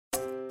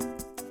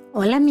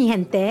Hola, mi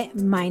gente.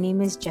 My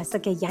name is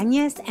Jessica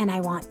Yanez, and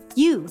I want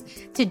you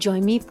to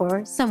join me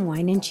for some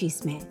Wine and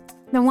Chisme.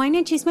 The Wine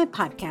and Chisme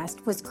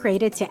podcast was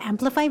created to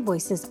amplify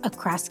voices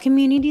across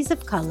communities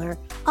of color,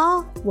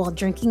 all while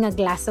drinking a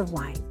glass of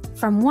wine.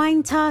 From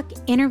wine talk,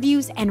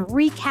 interviews, and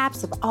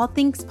recaps of all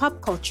things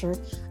pop culture,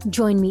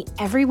 join me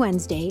every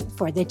Wednesday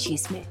for the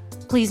Chisme.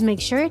 Please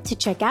make sure to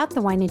check out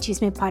the Wine and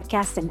Chisme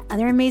podcast and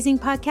other amazing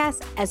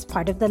podcasts as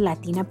part of the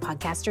Latina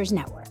Podcasters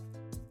Network.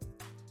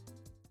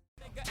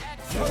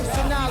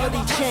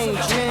 Personality change,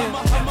 man.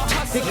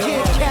 The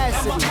kid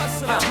Cassidy.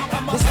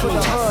 This for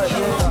the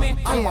hood, man.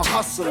 I'm a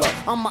hustler.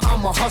 I'm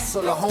a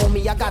hustler,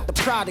 homie. I got the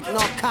product,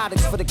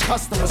 narcotics for the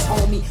customers,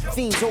 homie.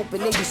 Fiends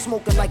open, they be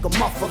smoking like a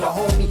muffler,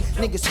 homie.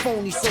 Niggas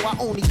phony, so I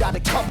only got a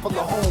couple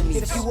of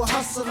homies. If you a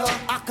hustler,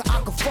 I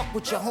can fuck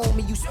with your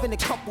homie. You spend a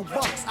couple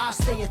bucks, I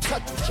stay in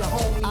touch with your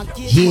homie.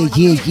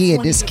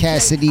 Yeah. This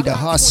Cassidy The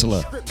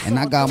Hustler. And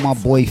I got my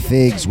boy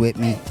Figs with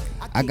me.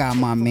 I got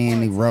my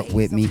man Erupt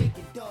with me.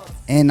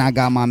 And I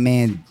got my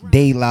man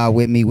Dayla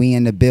with me. We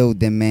in the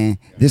building, man.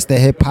 This the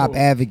Hip Hop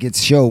Advocates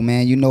show,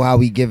 man. You know how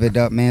we give it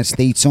up, man.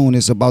 Stay tuned.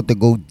 It's about to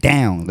go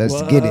down.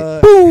 Let's get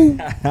it. Boom.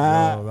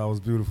 Wow, that was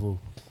beautiful.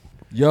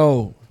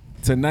 Yo,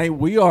 tonight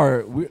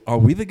are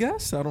we the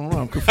guests? I don't know.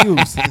 I'm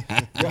confused.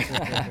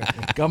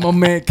 Got my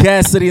man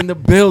Cassidy in the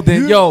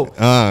building. Yo,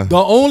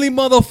 the only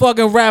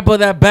motherfucking rapper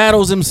that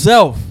battles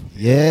himself.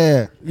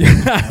 Yeah.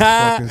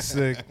 Fucking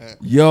sick.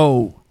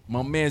 Yo.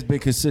 My man's been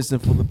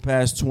consistent for the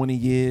past 20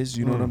 years,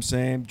 you know what I'm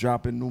saying?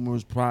 Dropping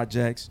numerous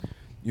projects,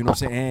 you know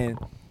what I'm saying? And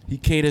he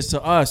caters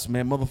to us,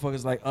 man.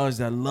 Motherfuckers like us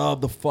that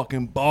love the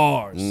fucking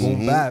bars.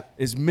 Boom bap.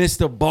 It's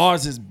Mr.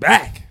 Bars is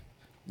back.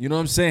 You know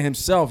what I'm saying?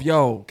 Himself.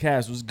 Yo,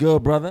 Cass, what's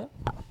good, brother?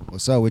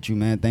 What's up with you,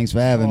 man? Thanks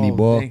for having me,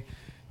 boy.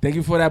 Thank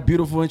you for that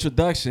beautiful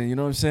introduction, you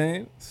know what I'm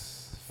saying?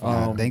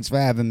 Thanks for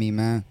having me,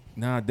 man.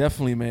 Nah,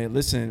 definitely, man.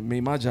 Listen, it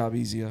made my job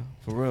easier,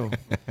 for real.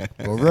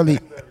 Well,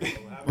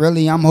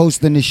 really, I'm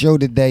hosting the show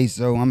today,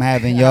 so I'm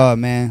having y'all,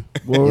 man.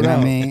 You know what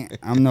I mean?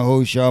 I'm the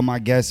host, y'all my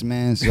guest,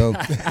 man. So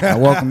I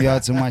welcome y'all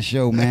to my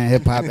show, man.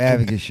 Hip Hop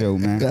Advocate show,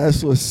 man.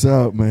 That's what's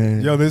up,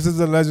 man. Yo, this is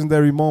a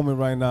legendary moment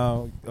right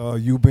now.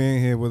 You being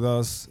here with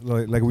us,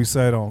 like we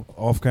said on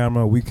off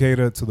camera, we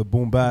cater to the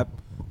boom bap.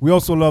 We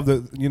also love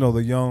the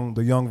young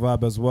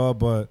vibe as well.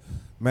 But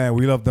man,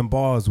 we love them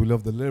bars. We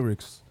love the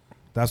lyrics.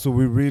 That's what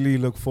we really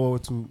look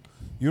forward to.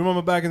 You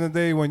remember back in the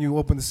day when you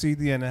opened the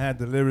CD and it had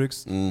the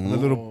lyrics, and the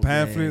little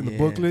pamphlet and the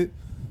booklet?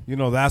 You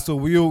know, that's what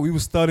we were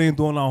studying,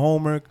 doing our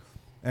homework,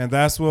 and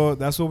that's what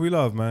we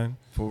love, man.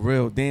 For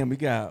real. Damn, we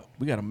got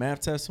a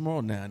math test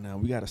tomorrow. Now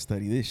we got to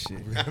study this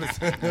shit.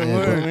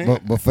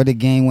 But before the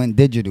game went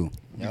digital,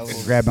 y'all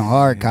was grabbing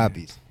hard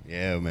copies.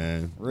 Yeah,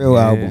 man. Real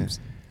albums.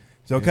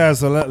 So, Cass,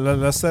 so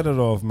let's set it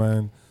off,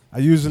 man. I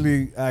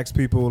usually ask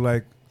people,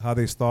 like, how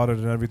they started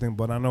and everything,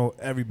 but I know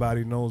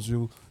everybody knows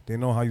you. They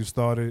know how you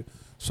started.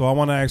 So I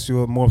want to ask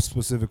you a more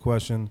specific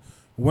question.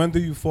 When do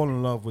you fall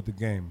in love with the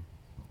game?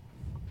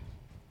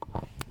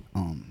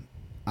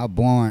 I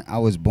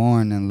was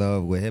born in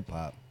love with hip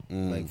hop,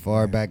 like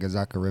far back as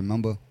I could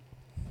remember.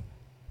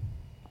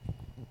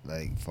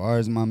 Like far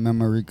as my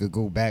memory could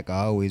go back,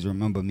 I always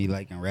remember me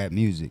liking rap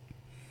music.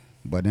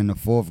 But in the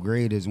 4th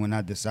grade is when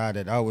I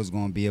decided I was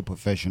gonna be a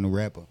professional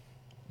rapper.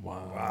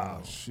 Wow,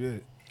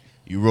 shit.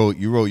 You wrote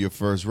your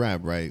first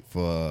rap, right? It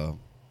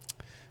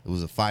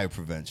was a fire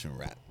prevention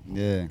rap.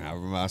 Yeah. I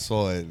remember I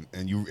saw it,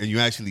 and you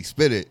actually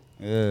spit it.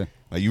 Yeah.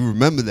 Like you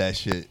remember that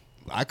shit.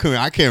 I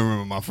can't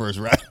remember my first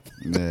rap.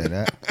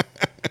 Yeah,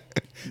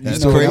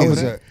 That's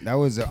crazy. That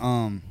was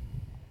a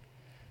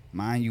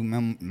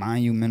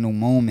monumental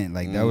moment.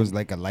 Like that was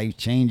like a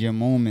life-changing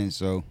moment.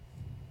 So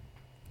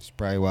that's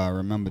probably why I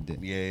remembered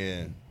it.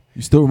 Yeah.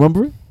 You still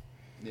remember it?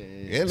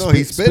 Yeah, no,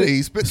 he spit it.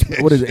 He spit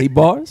that What is it, shit. 8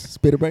 bars?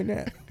 Spit it right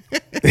now.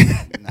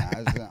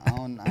 I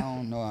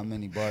don't know how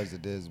many bars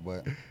it is,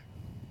 but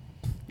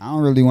I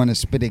don't really want to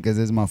spit it because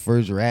it's my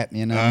first rap,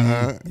 you know what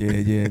I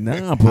mean? Yeah.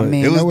 Nah, but I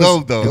mean, It was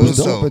dope, though. It was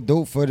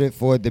dope for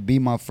it to be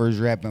my first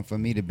rap and for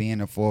me to be in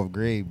the 4th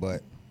grade,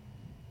 but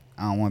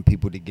I don't want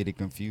people to get it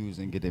confused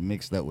and get it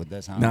mixed up with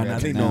that's how I'm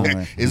rapping they know.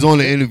 now. It's on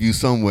the interview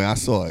somewhere. I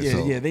saw it.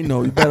 yeah, they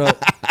know. You got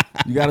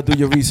to do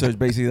your research,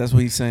 basically. That's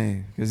what he's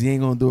saying, because he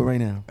ain't going to do it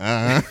right now.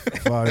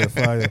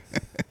 Fire.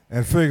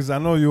 And Figs, I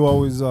know you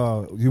always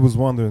you was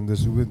wondering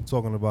this. You've been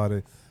talking about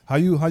it. How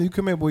you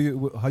came up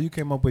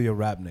with your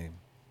rap name?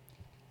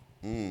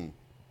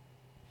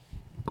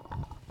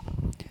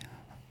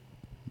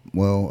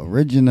 Well,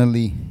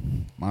 originally,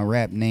 my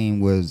rap name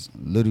was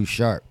Little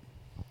Sharp.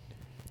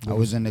 I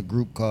was in a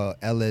group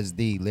called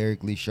LSD,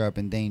 Lyrically Sharp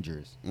and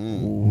Dangerous.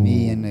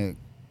 Me and a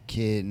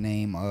kid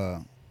named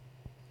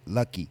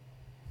Lucky.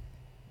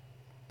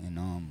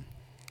 And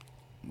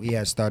we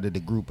had started a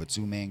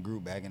 2-man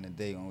group back in the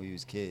day when we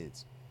was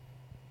kids.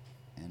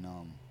 And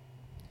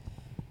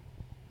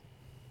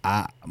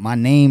my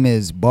name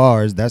is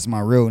Bars. That's my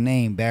real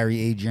name, Barry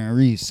Adrian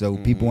Reese. So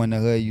people in the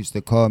hood used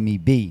to call me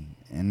B.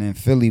 And in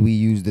Philly, we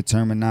use the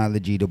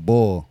terminology the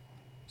ball.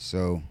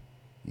 So,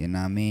 you know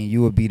what I mean?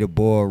 You would be the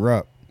ball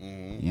up. You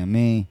know what I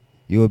mean?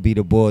 You would be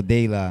the boy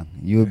De La.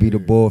 You would be the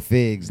boy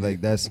Figs. Like,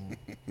 that's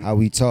how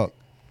we talk.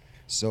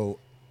 So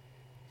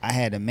I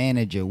had a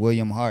manager,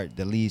 William Hart,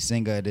 the lead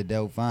singer of the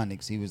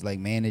Delphonics. He was like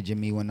managing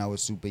me when I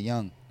was super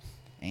young.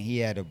 And he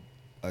had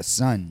a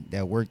son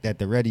that worked at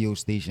the radio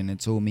station and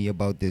told me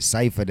about this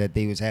cipher that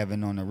they was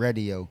having on the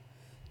radio.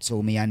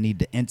 Told me I need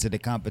to enter the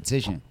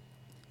competition.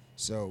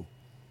 So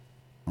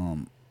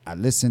I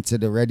listened to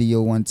the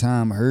radio one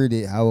time, heard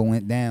it, how it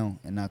went down,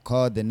 and I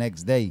called the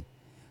next day.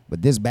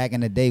 But this back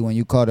in the day when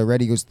you call the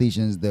radio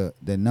stations, the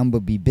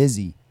number be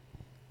busy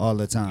all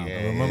the time. Yeah,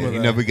 I remember you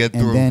that. never get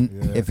through. And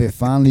then if it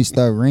finally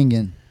start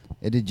ringing,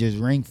 it'd just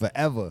ring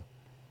forever.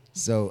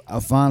 So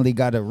I finally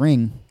got a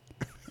ring,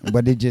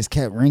 but it just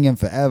kept ringing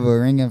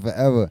forever.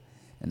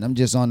 And I'm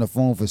just on the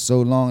phone for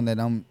so long that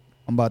I'm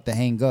about to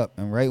hang up.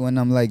 And right when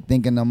I'm like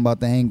thinking I'm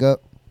about to hang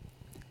up,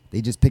 they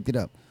just picked it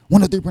up.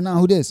 103.9,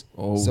 who this?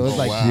 So it's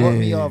like caught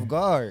me off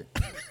guard.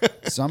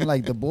 So I'm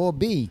like, the Bull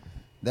B.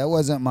 That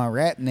wasn't my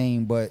rap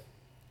name, but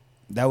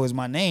that was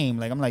my name.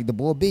 Like, I'm like, the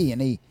Bull B.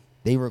 And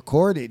they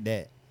recorded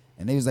that.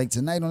 And they was like,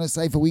 tonight on the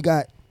cypher, we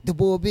got the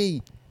Bull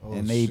B.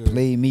 And they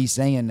played me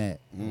saying that.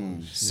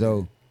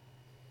 So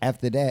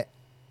after that,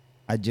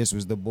 I just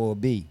was the Bull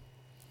B.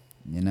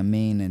 You know what I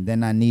mean? And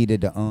then I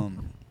needed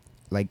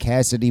like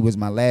Cassidy was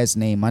my last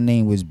name. My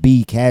name was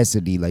B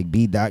Cassidy, like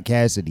B.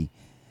 Cassidy.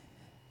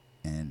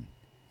 And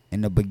in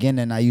the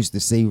beginning, I used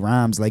to say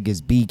rhymes like it's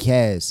B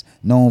Cass,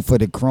 known for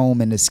the chrome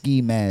and the ski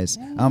mask.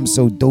 I'm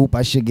so dope,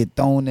 I should get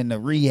thrown in the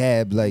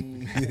rehab. Like,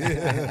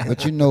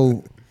 but you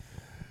know,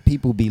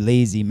 people be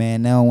lazy,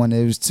 man. Now when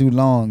it was too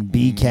long,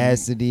 B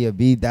Cassidy or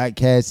B.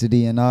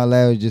 Cassidy and all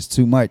that was just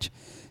too much.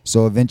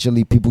 So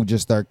eventually, people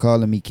just start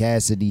calling me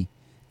Cassidy.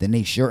 Then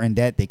they shortened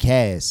that to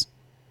Cass.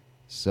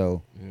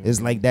 So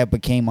it's like that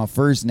became my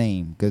first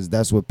name because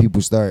that's what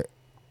people start,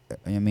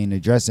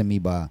 addressing me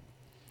by.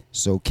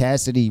 So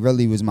Cassidy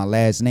really was my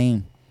last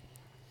name.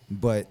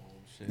 But,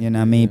 you know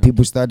what I mean?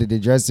 People started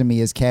addressing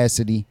me as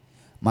Cassidy.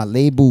 My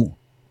label,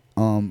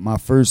 my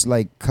first,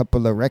 like,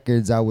 couple of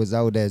records, I was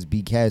out as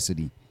B.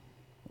 Cassidy.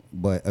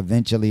 But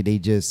eventually they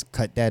just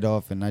cut that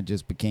off and I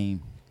just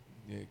became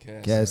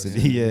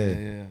Cassidy.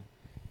 Yeah.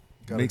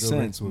 Makes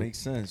sense,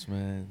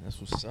 man. That's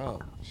what's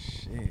up.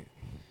 Shit.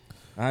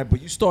 All right,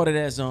 but you started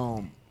as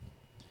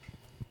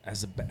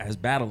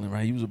battling,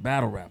 right? You was a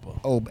battle rapper.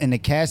 Oh, and the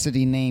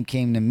Cassidy name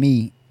came to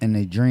me in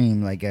a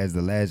dream, like as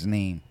the last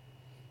name.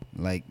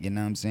 Like, you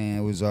know what I'm saying?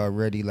 It was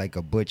already like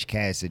a Butch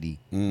Cassidy.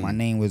 My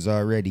name was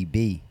already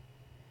B.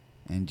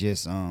 And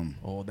just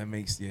Oh, that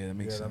makes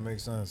sense. That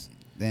makes sense.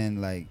 Then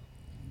like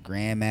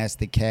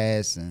Grandmaster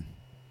Cass, and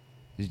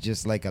it's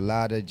just like a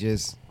lot of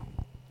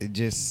it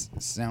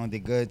just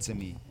sounded good to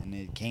me. And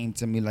it came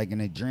to me like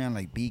in a dream,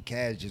 like B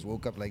Cass, just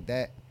woke up like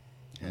that.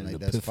 And like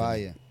that's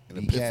fire. An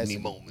epiphany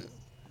moment.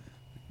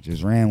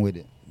 Just ran with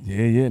it.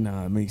 Yeah,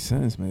 nah, it makes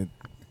sense, man.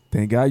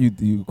 Thank God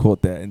you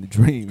caught that in the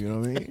dream, you know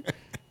what I mean?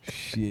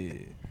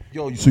 Shit.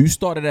 Yo, so you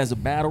started as a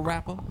battle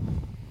rapper?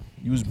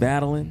 You was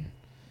battling?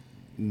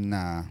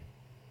 Nah.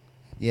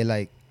 Yeah,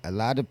 like a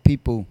lot of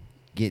people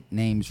get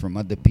names from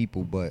other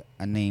people, but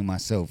I named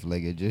myself.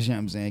 Like it just, you know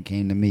what I'm saying,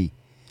 came to me.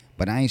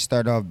 But I ain't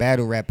started off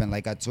battle rapping.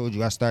 Like I told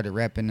you, I started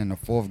rapping in the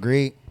 4th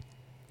grade.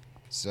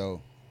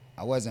 So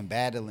I wasn't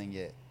battling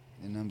yet.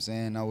 You know what I'm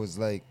saying? I was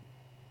like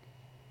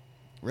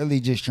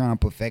really just trying to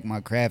perfect my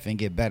craft and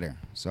get better.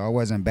 So I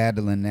wasn't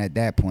battling at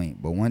that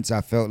point. But once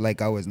I felt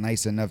like I was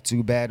nice enough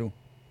to battle,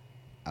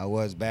 I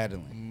was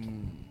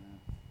battling.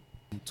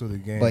 To the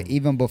game. But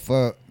even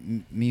before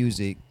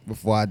music,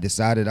 before I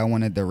decided I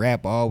wanted to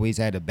rap, I always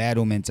had a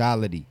battle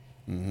mentality.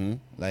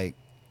 Like,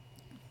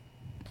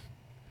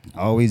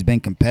 always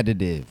been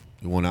competitive.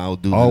 You want to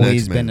outdo the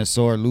Always next man. been a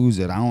sore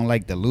loser. I don't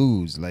like to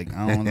lose. Like,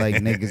 I don't like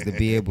niggas to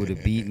be able to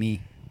beat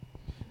me.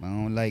 I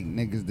don't like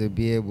niggas to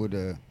be able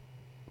to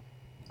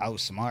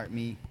outsmart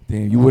me.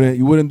 Damn, you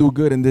wouldn't do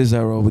good in this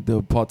era with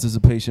the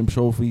participation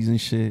trophies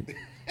and shit.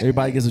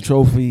 Everybody gets a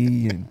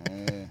trophy and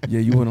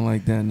you wouldn't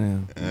like that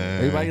now.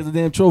 Everybody gets a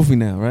damn trophy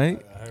now,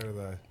 right? I heard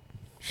that.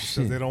 Shit.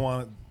 Because they don't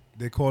want.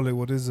 They call it,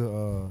 what is it?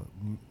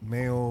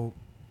 Male.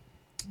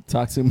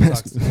 Toxic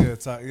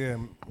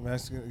masculinity.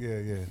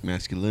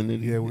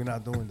 Masculinity. Yeah, we're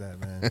not doing that,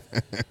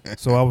 man.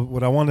 So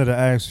what I wanted to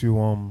ask you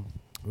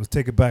was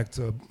take it back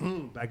to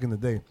back in the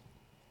day.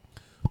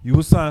 You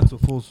were signed to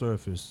Full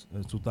Surface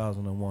in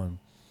 2001,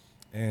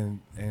 and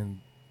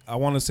I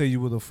want to say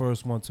you were the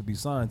first one to be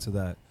signed to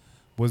that.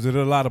 Was it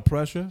a lot of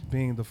pressure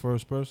being the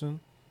first person,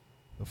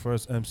 the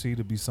first MC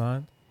to be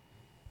signed?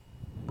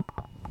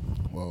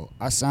 Well,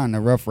 I signed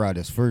the Rough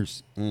Riders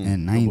first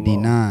in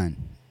 99.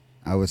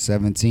 I was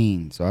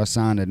 17, so I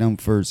signed to them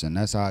first, and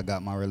that's how I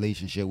got my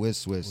relationship with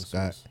Swiss.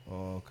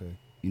 Oh, okay.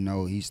 You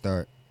know, he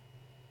start,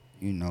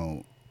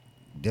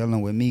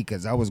 dealing with me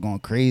because I was going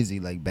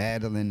crazy, like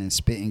battling and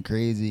spitting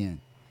crazy,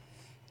 and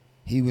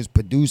he was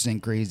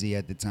producing crazy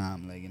at the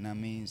time, like, you know what I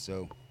mean?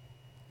 So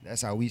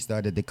that's how we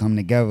started to come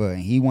together,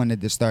 and he wanted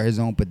to start his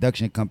own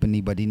production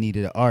company, but he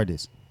needed an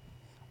artist.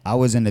 I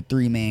was in a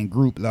 3-man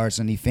group,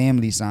 Larceny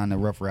Family signed the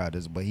Rough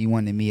Riders, but he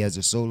wanted me as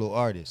a solo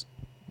artist.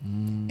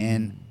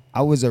 And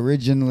I was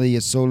originally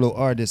a solo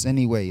artist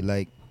anyway.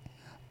 Like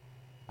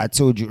I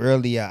told you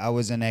earlier, I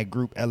was in that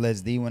group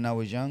LSD when I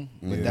was young,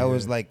 but that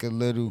was like a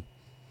little.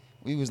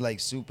 We was like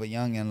super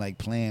young and like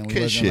playing.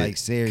 We wasn't like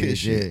serious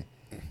shit.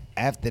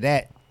 After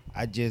that,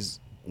 I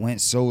just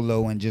went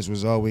solo and just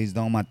was always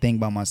doing my thing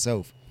by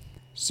myself.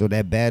 So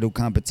that battle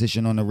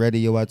competition on the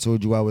radio I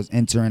told you I was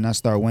entering, I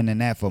started winning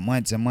that for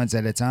months and months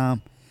at a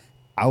time.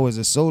 I was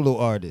a solo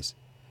artist.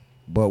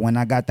 But when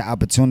I got the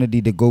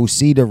opportunity to go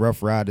see the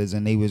Rough Riders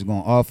and they was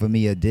going to offer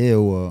me a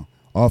deal or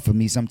offer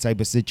me some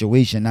type of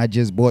situation, I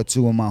just brought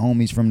 2 of my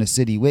homies from the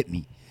city with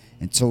me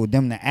and told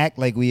them to act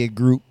like we a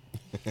group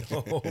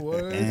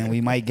and we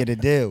might get a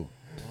deal.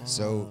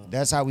 So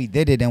that's how we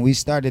did it. And we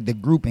started the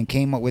group and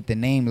came up with the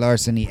name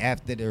Larceny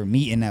after the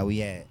meeting that we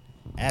had.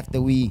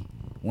 After we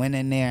went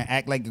in there and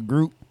act like a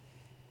group,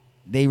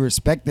 they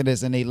respected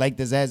us and they liked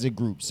us as a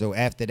group. So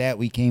after that,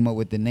 we came up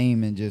with the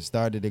name and just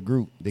started a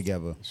group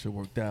together. Shit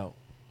worked out.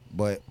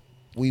 But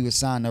we were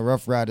signed to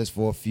Rough Riders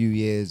for a few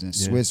years, and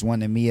Swiss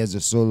wanted me as a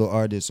solo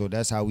artist. So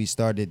that's how we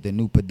started the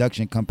new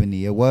production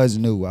company. It was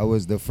new. I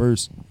was the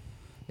first.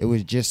 It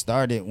was just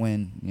started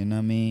when, you know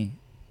what I mean,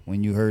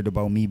 when you heard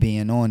about me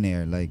being on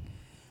there. Like,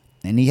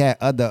 and he had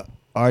other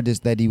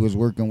artists that he was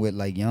working with,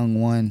 like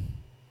Young One,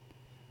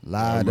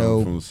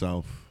 Lado, from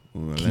South,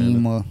 from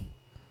Kima.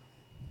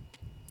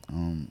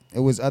 It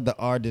was other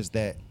artists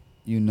that,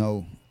 you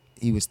know,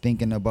 he was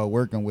thinking about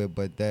working with,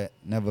 but that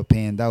never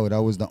panned out. I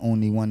was the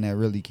only one that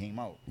really came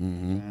out.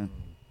 Mm-hmm.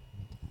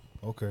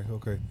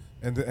 Okay.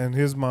 And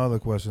here's my other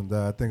question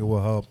that I think it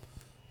will help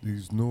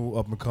these new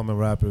up and coming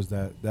rappers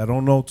that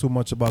don't know too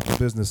much about the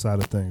business side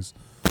of things.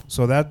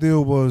 So that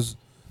deal was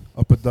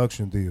a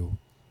production deal,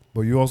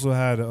 but you also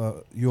had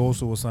you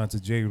also were signed to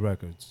J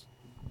Records.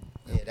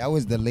 Yeah, that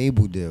was the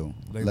label deal.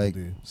 Label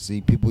deal. See,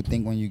 people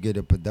think when you get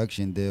a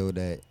production deal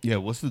that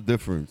What's the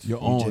difference?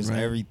 Your own, just right?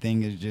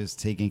 everything is just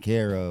taken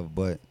care of,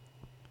 but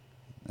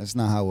that's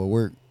not how it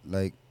works.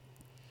 Like,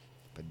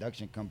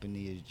 production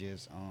company is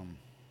just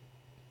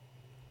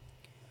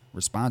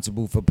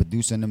responsible for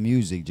producing the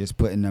music, just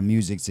putting the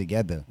music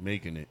together,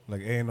 Making it.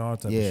 Like A&R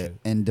type of yeah, shit.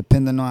 and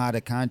depending on how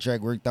the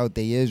contract worked out,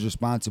 they is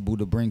responsible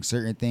to bring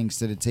certain things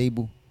to the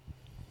table.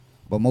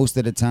 But most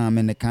of the time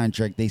in the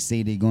contract, they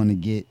say they're going to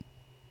get,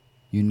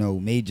 you know,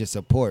 major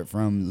support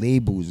from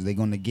labels. They're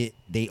going to get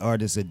they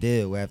artists a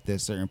deal after a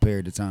certain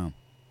period of time.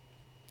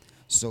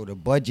 So the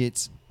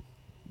budgets,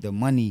 the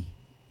money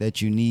that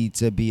you need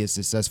to be a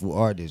successful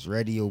artist,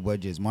 radio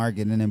budgets,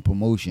 marketing and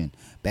promotion.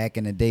 Back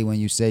in the day when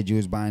you said you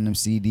was buying them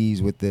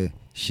CDs with the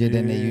shit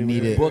in there, you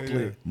needed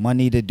booklet.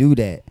 money to do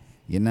that.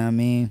 You know what I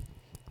mean?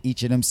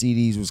 Each of them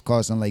CDs was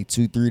costing like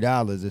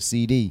 $2-3 a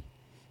CD.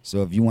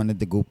 So if you wanted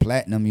to go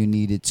platinum, you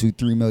needed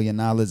 $2-3 million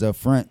up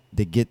front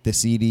to get the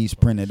CDs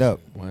printed up.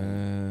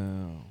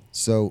 Wow.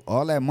 So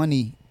all that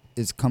money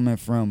is coming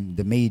from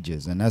the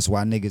majors, and that's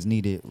why niggas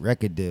needed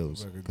record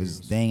deals,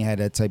 because they ain't had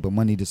that type of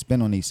money to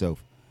spend on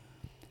themselves.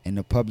 And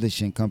the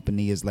publishing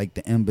company is like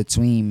the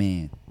in-between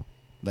man.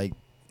 Like,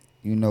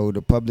 you know,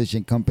 the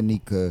publishing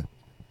company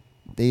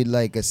they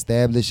like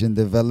established and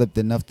developed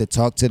enough to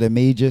talk to the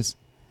majors,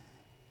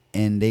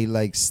 and they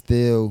like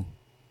still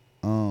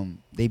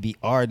they be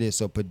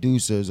artists or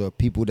producers or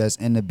people that's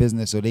in the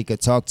business, so they could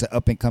talk to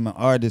up and coming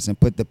artists and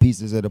put the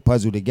pieces of the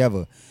puzzle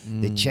together.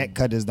 The check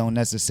cutters don't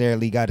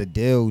necessarily got to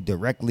deal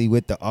directly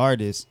with the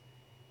artist.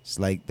 It's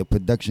like the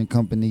production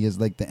company is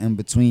like the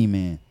in-between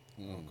man.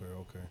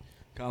 Okay.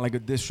 Kind of like a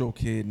distro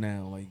kid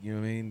now, like, you know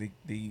what I mean?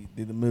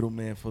 They're the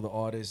middleman for the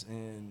artists,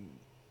 and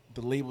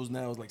the labels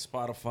now is like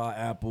Spotify,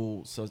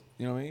 Apple, so,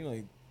 you know what I mean?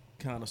 Like,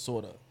 kind of,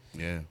 sort of.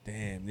 Yeah.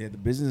 Damn, yeah, the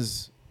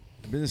business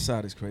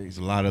side is There's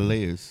crazy. a lot of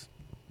layers.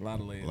 A lot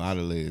of layers. A lot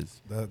of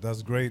layers.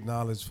 That's great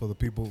knowledge for the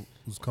people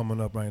who's coming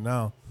up right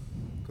now.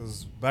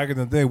 Because back in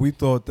the day, we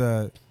thought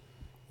that,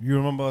 you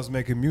remember us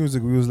making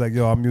music, we was like,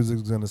 yo, our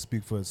music's going to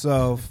speak for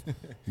itself.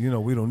 You know,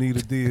 we don't need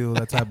a deal,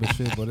 that type of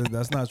shit. But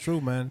that's not true,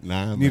 man.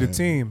 Nah, you need a man.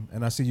 team.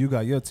 And I see you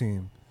got your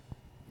team.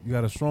 You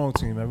got a strong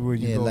team. Everywhere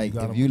you go, like you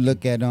got if you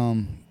look at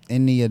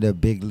any of the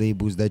big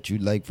labels that you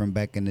like from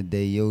back in the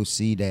day, you'll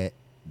see that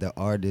the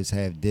artists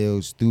have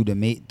deals through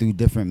through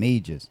different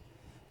majors.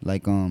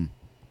 Like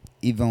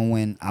even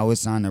when I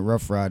was signed to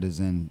Rough Riders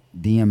and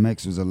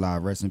DMX was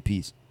alive, rest in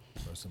peace.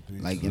 Rest in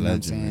peace. Like, you know what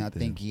I'm saying? Legend right I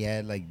think he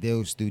had like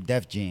deals through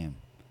Def Jam.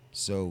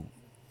 So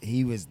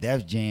he was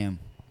Def Jam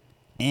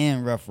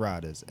and Rough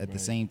Riders at the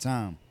same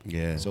time.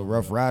 Yeah. So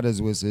Rough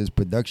Riders was his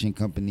production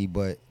company,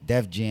 but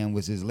Def Jam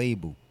was his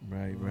label.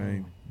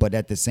 Right. But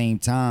at the same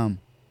time,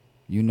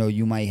 you know,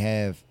 you might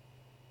have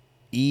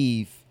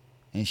Eve,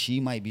 and she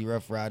might be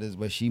Rough Riders,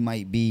 but she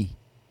might be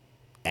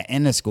at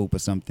Interscope or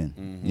something.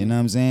 Mm-hmm. You know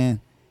what I'm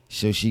saying?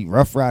 So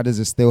Rough Riders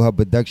is still her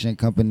production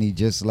company,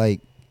 just like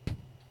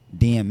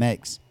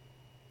DMX.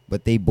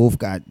 But they both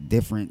got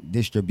different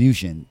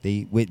distribution.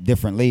 They with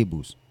different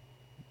labels.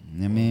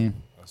 You know what I mean?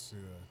 I see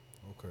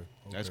that. Okay.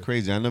 That's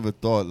crazy. I never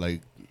thought, like,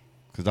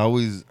 because I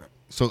always,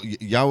 so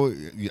y'all were,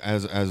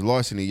 as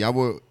Larceny, y'all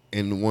were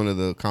in one of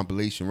the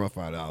compilation Rough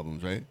Rider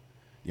albums, right?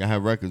 Y'all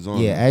have records on.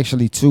 Yeah, them.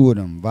 actually 2 of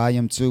them,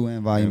 Volume 2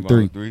 and Volume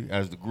 3.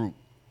 As the group.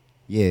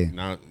 Yeah.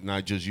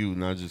 Not just you,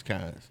 not just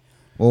Cass.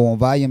 Well, on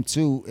Volume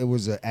 2, it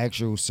was an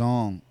actual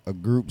song, a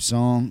group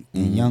song,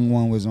 and Young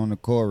One was on the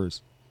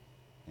chorus.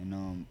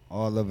 And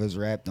all of us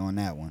rapped on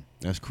that one.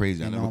 That's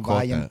crazy. And I never on caught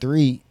Volume that.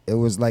 3, it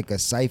was like a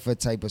cypher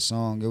type of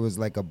song. It was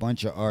like a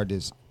bunch of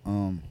artists.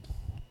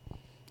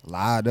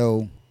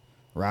 Lotto,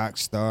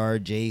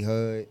 Rockstar, J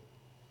Hud,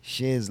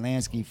 Shiz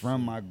Lansky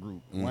from my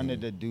group. One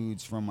of the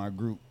dudes from my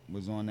group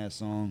was on that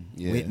song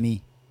with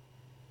me.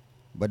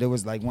 But it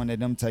was like one of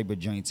them type of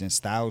joints. And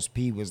Styles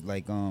P was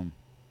like doing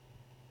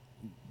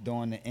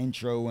the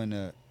intro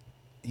and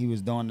he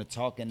was doing the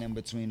talking in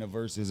between the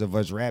verses of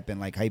us rapping,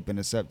 like hyping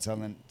us up,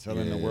 telling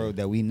the world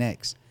that we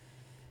next.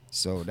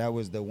 So that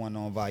was the one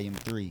on Volume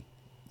 3.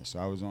 So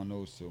I was on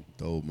those 2.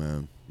 Dope,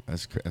 man.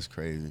 That's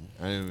crazy.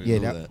 I didn't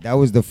even know that. That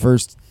was the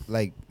first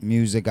like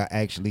music I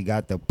actually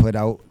got to put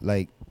out,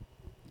 like,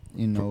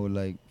 you know,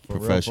 like for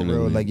professionally.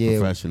 real, like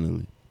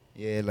Professionally.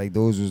 Yeah, like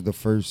those was the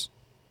first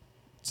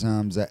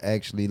times I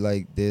actually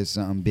like did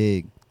something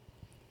big.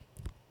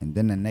 And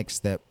then the next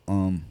step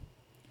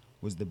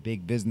was the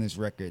Big Business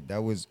record.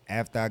 That was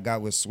after I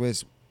got with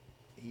Swiss.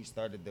 He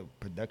started the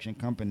production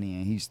company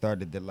and he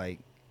started to like,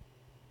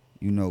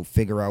 you know,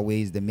 figure out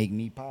ways to make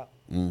me pop.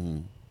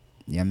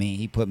 Yeah, I mean,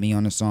 he put me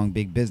on the song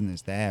Big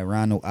Business that had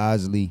Ronald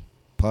Osley,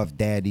 Puff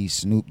Daddy,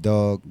 Snoop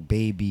Dogg,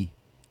 Baby,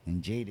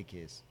 and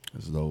Jadakiss.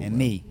 That's dope, and man.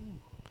 me.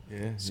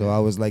 Yeah. So I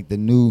was like the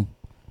new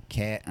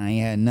cat. I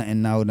ain't had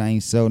nothing out. I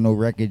ain't sell no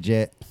record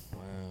yet.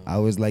 Wow. I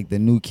was like the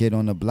new kid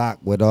on the block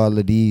with all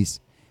of these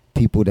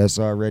people that's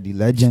already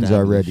legends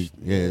already.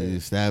 Yeah,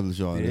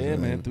 established all Yeah,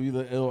 man. Threw you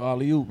the ill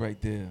alley-oop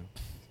right there.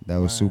 That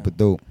was super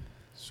dope.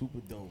 Super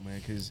dope,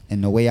 man. Cause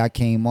And the way I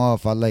came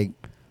off, I like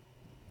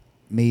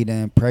made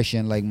an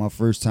impression like my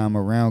first time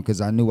around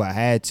because I knew I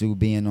had to,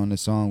 being on the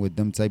song with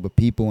them type of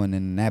people and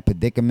in that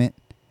predicament.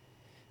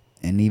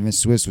 And even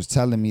Swiss was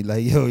telling me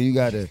like, yo, you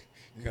gotta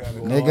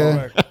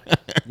nigga.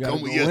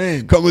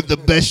 Come with the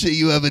best shit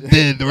you ever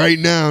did right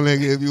now,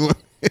 nigga, if you want.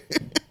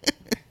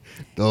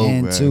 Dope,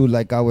 and man. too,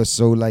 like I was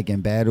so like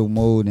in battle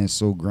mode and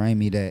so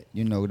grimy that,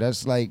 you know,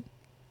 that's like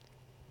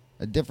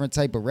a different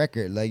type of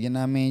record. Like, you know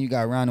what I mean? You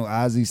got Ronald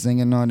Ozzy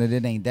singing on it.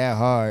 It ain't that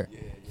hard.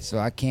 So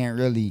I can't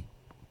really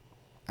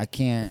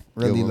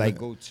like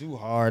go too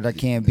hard. I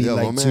can't be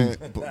like too.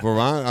 But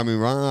Ron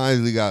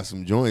Isley got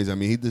some joints. I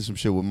mean, he did some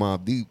shit with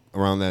Mobb Deep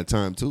around that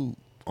time too,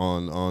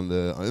 on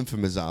the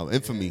Infamous album,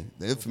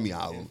 the Infamy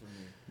album.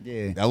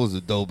 Yeah, that was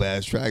a dope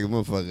ass track,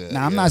 motherfucker.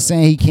 Now I'm not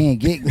saying he can't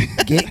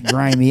get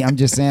grimy. I'm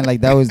just saying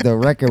like that was the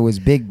record was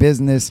Big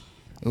Business.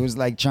 It was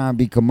like trying to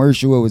be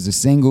commercial. It was a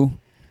single.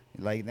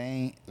 Like they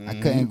ain't. I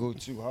couldn't go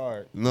too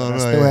hard. I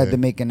still had to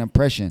make an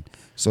impression.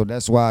 So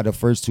that's why the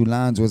first 2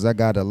 lines was I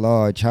got a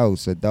large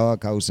house, a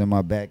dog house in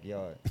my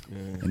backyard,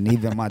 and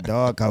even my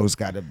dog house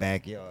got a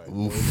backyard.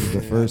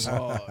 The first,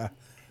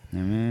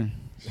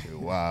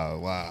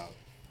 Wow.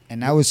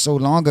 And that was so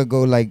long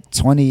ago, like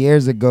 20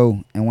 years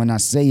ago. And when I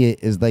say it,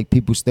 it's like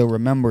people still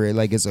remember it,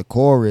 like it's a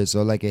chorus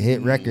or like a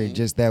hit record,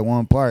 just that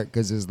one part,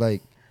 because it's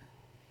like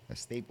a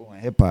staple in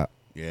hip hop.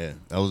 Yeah,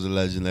 that was a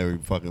legendary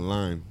fucking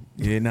line.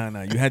 Yeah,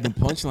 nah. You had them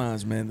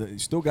punchlines, man. You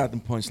still got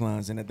them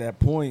punchlines. And at that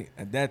point,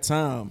 at that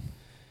time,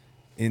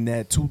 in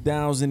that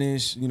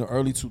 2000-ish,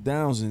 early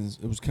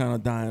 2000s, it was kind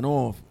of dying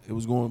off. It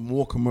was going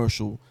more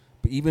commercial.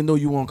 But even though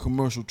you were on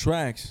commercial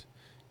tracks,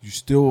 you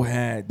still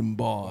had them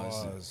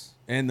bars.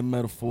 And the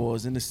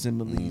metaphors and the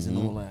similes and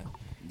all that.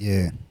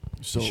 Yeah,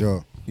 so,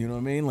 sure. You know what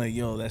I mean? Like,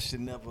 yo, that shit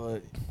it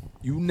never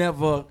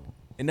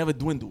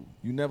dwindled.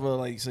 You never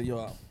like say,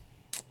 yo,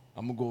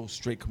 I'm going to go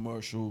straight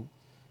commercial.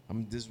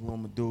 This is what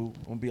I'm going to do.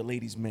 I'm going to be a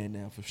ladies' man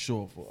now for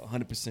sure, for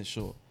 100%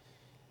 sure.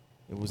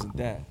 It wasn't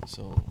that,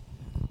 so.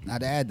 Now,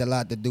 that had a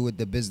lot to do with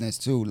the business,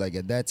 too. Like,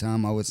 at that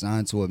time, I was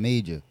signed to a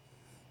major.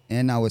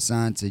 And I was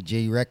signed to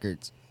J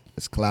Records.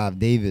 It's Clive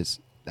Davis.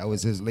 That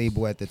was his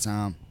label at the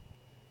time.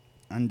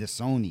 Under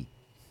Sony.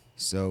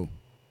 So,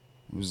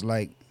 it was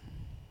like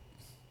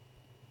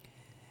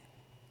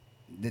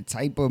the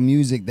type of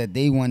music that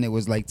they wanted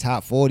was like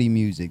top 40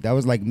 music. That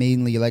was like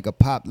mainly like a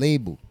pop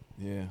label.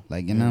 Yeah.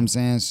 Like, you know what I'm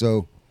saying?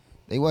 So,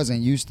 they wasn't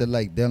used to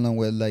like dealing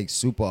with like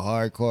super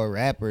hardcore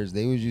rappers.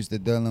 They was used to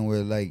dealing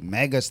with like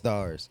mega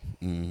stars.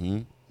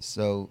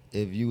 So,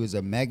 if you was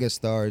a mega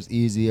star, it's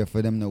easier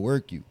for them to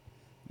work you.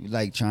 You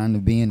like trying to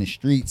be in the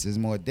streets is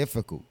more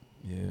difficult.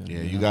 Yeah,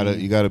 you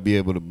gotta be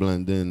able to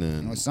blend in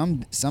and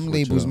some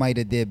labels might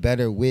have did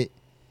better with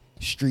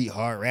street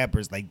hard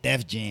rappers like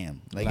Def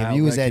Jam. Like if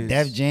you was at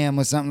Def Jam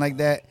or something like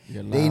that,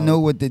 they know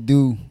what to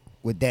do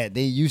with that.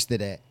 They used to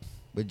that.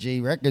 But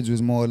J Records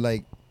was more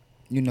like,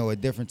 a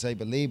different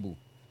type of label.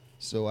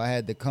 So I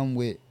had to come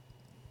with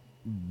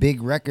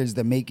big records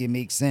to make it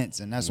make sense.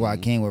 And that's why I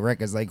came with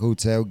records like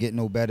Hotel, Get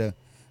No Better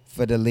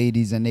for the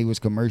ladies, and they was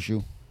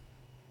commercial.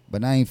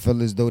 But I ain't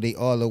feel as though they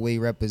all the way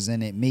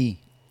represented me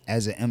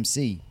as an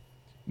MC.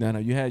 No,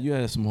 you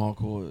had some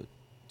hardcore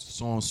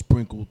songs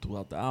sprinkled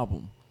throughout the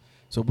album.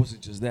 So it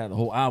wasn't just that. The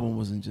whole album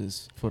wasn't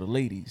just for the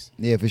ladies.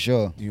 Yeah, for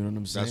sure. You know what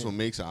I'm saying? That's what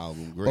makes an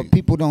album great. But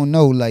people don't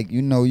know, like,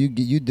 you know,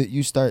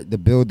 you start to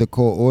build the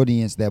core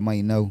audience that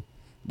might know.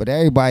 But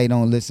everybody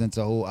don't listen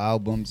to whole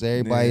albums.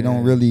 Everybody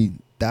don't really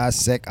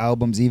dissect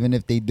albums, even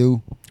if they do.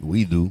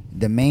 We do.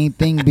 The main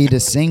thing be the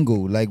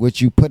single. Like,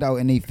 what you put out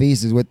in their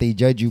faces, what they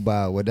judge you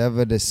by.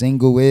 Whatever the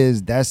single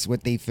is, that's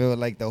what they feel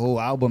like the whole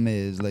album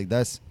is. Like,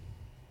 that's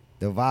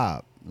the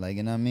vibe. Like,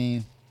 you know what I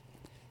mean?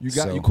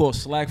 You call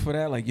slack for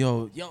that? Like,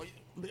 yo,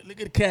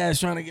 look at Cash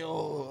trying to get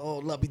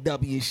all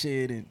lovey-dovey and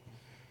shit.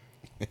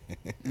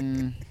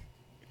 And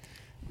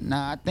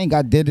Nah, I think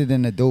I did it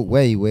in a dope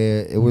way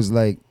where it was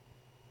like,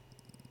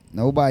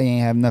 nobody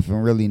ain't have nothing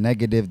really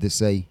negative to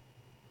say.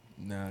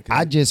 Nah,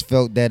 I just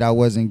felt that I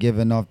wasn't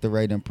giving off the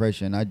right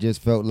impression. I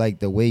just felt like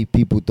the way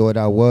people thought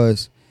I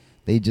was,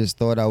 they just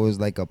thought I was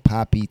like a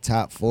poppy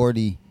top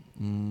 40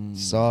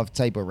 soft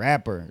type of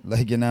rapper.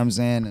 Like, you know what I'm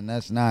saying? And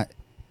that's not.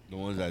 The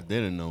ones that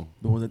didn't know.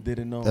 The ones that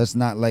didn't know. That's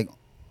not like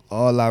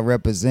all I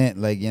represent.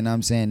 Like, you know what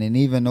I'm saying? And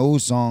even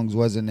those songs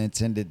wasn't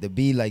intended to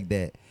be like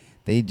that.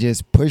 They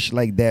just push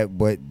like that.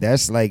 But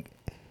that's like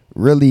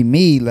really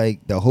me.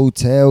 Like the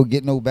hotel,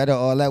 Get No Better,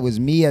 all that was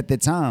me at the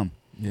time.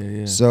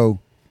 Yeah. So.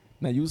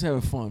 Now you was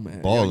having fun,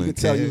 man. Balling, you could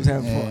tell you was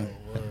having yeah.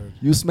 fun.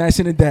 You was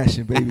smashing and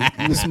dashing, baby.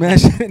 You was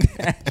smashing and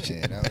dashing.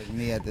 Yeah, that was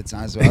me at the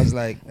time. So I was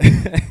like,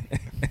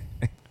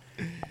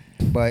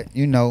 but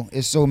you know,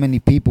 it's so many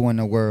people in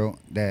the world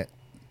that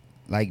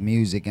like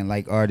music and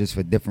like artists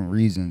for different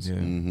reasons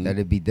that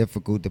it'd be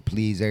difficult to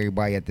please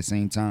everybody at the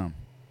same time.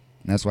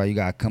 And that's why you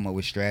gotta come up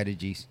with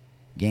strategies,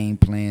 game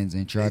plans,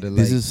 and try to like.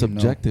 This is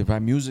subjective,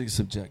 right? Music is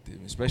subjective,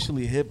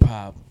 especially hip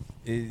hop.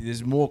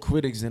 There's more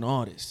critics than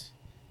artists.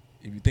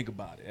 If you think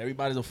about it,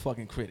 everybody's a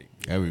fucking critic.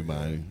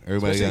 Everybody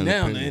Especially got an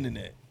now on the opinion.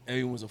 internet,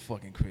 everyone's a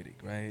fucking critic,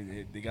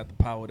 right? They got the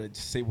power to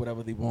just say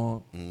whatever they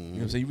want. You know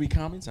what I'm saying? You read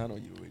comments? I know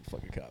you read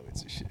fucking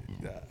comments and shit.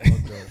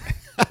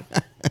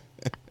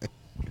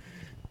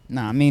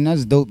 Nah, I mean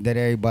that's dope that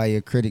everybody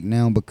a critic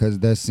now because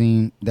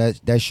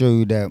that show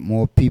you that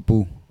more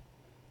people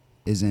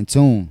is in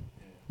tune.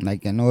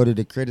 Like in order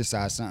to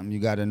criticize something, you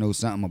got to know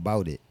something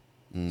about it.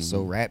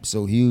 So rap's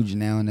so huge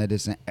now that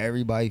it's in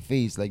everybody's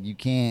face. Like you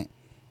can't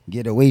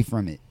get away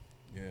from it.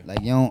 Yeah. Like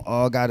you don't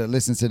all gotta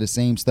listen to the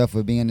same stuff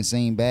or be in the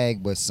same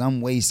bag, but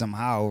some way,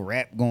 somehow,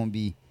 rap gonna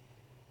be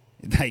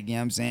like, you know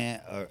what I'm saying,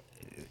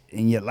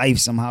 in your life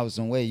somehow,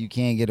 some way. You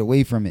can't get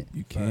away from it.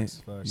 You can't.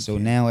 So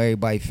now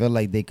everybody feel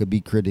like they could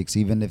be critics,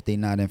 even if they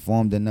not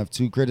informed enough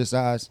to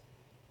criticize.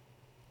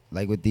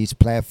 Like with these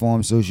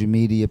platforms, social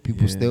media,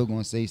 people still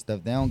gonna say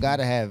stuff. They don't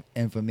gotta have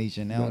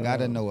information. They don't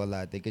gotta know a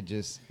lot. They could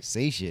just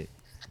say shit.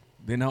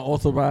 They're not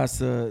authorized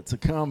to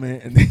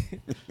comment,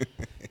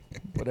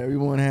 but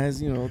everyone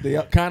has, you know, they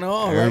kind of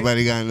are.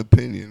 Everybody right? got an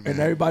opinion, man. And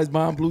everybody's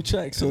buying blue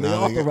checks, so they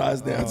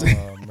authorized them.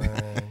 Oh,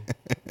 man.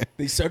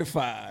 They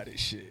certified and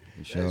shit.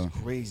 Sure. That's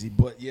crazy.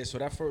 But yeah, so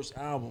that first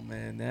album,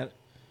 man, that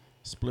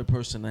split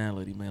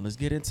personality, man. Let's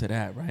get into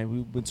that, right?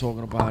 We've been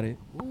talking about it.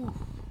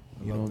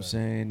 You know what I'm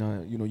saying?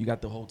 You know, you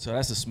got the hotel.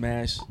 That's a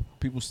smash.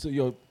 People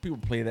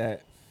play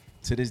that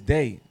to this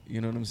day. You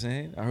know what I'm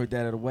saying? I heard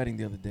that at a wedding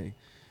the other day.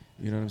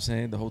 You know what I'm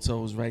saying? The hotel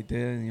was right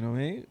there. You know what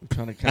I mean? We're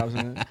trying to couch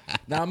on it.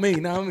 Not me.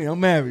 I'm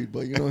married,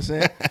 but you know what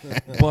I'm saying?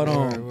 But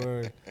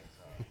Word.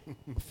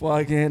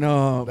 fucking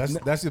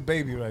That's your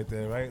baby right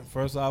there, right?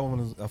 First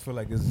album is, I feel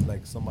like it's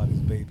like somebody's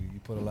baby. You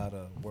put a lot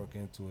of work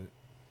into it,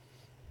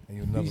 and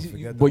you'll never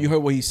forget. But you heard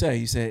what he said.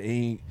 He said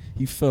he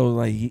felt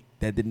like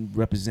that didn't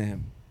represent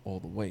him all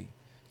the way.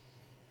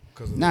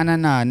 Not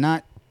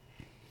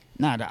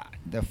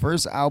the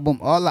first album.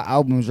 All the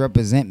albums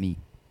represent me.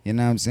 You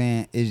know what I'm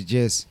saying? It's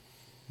just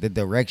the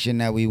direction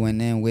that we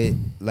went in with,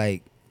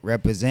 like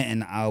representing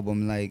the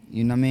album. Like,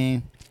 you know what I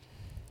mean?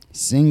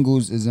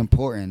 Singles is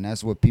important.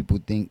 That's what people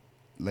think.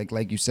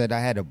 Like you said, I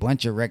had a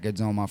bunch of records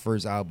on my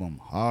first album.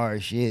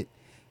 Hard shit,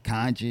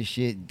 conscious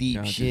shit,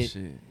 deep shit.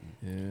 Yeah.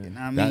 You know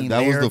what I mean?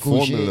 That was the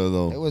formula, shit.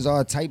 though. It was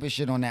all type of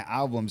shit on that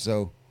album.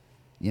 So,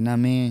 you know what I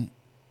mean?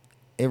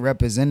 It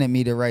represented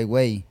me the right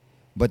way.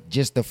 But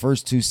just the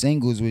first two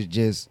singles was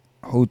just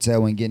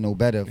Hotel and Get No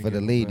Better for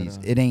the ladies.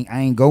 I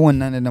ain't going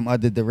none of them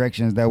other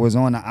directions that was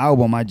on the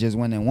album. I just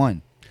went and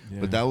won. Yeah.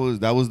 But that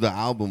was the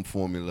album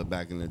formula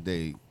back in the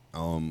day.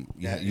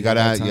 You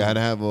gotta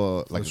have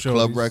a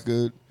club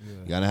record. Yeah.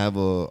 You gotta have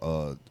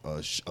a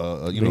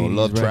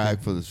love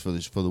track for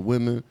the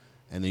women,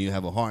 and then you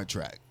have a hard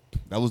track.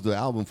 That was the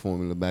album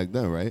formula back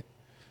then, right?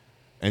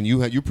 And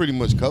you pretty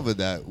much covered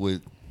that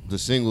with the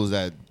singles,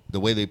 that the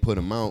way they put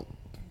them out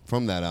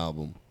from that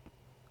album.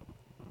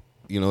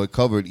 You know, it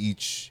covered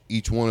each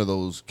one of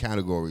those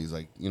categories.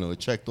 Like, you know, it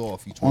checked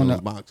off each one of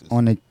those boxes.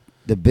 On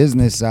the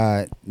business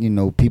side, you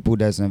know, people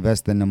that's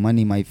investing the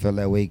money might feel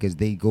that way because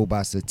they go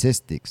by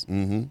statistics.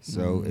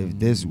 So if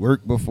this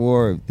worked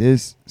before, if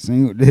this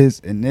single, this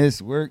and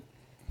this worked,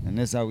 and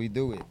that's how we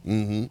do it.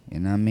 You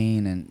know what I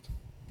mean?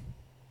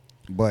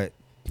 But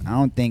I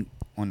don't think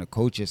on the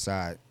culture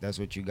side, that's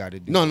what you got to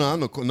do. No, on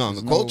the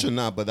culture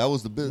not. But that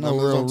was the business. That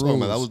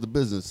was the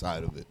business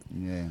side of it.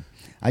 Yeah,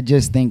 I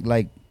just think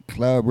like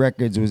club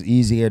records was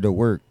easier to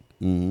work.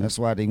 Mm-hmm. That's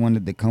why they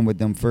wanted to come with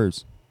them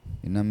first.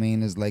 You know what I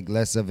mean? It's like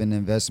less of an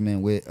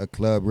investment with a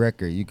club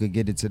record. You could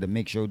get it to the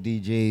mix show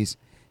DJs.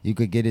 You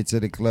could get it to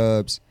the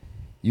clubs.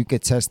 You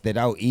could test it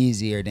out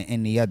easier than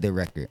any other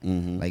record.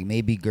 Mm-hmm. Like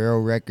maybe girl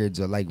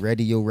records or like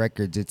radio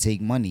records, it take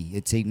money.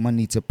 It take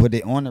money to put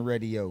it on the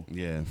radio.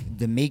 Yeah.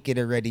 To make it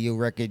a radio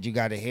record, you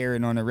got to hear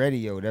it on the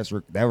radio.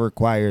 That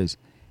requires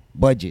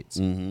budgets.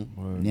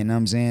 Mm-hmm. You know what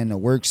I'm saying? To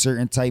work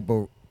certain type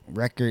of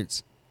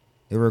records,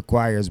 it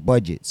requires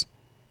budgets.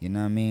 You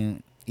know what I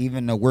mean?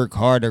 Even to work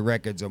harder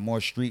records or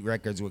more street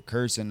records with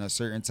cursing or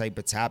certain type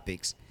of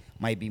topics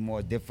might be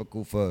more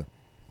difficult for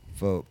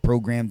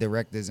program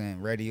directors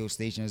and radio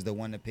stations to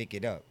want to pick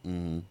it up.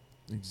 Mm-hmm.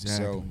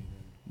 Exactly. So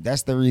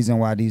that's the reason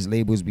why these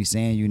labels be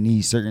saying you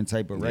need certain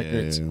type of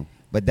records. Yeah.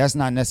 But that's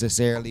not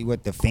necessarily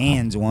what the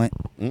fans want.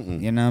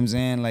 Mm-mm. You know what I'm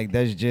saying? Like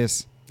that's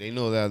just They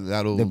know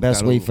that'll the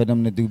best way for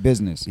them to do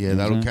business. Yeah, You know what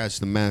that'll I'm saying? catch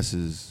the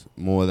masses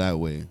more that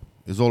way.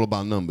 It's all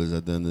about numbers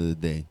at the end of the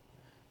day,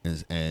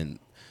 and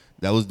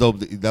that was dope.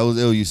 That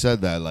was ill. You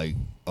said that like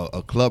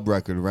a club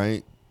record,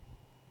 right?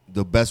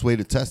 The best way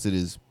to test it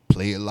is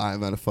play it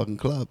live at a fucking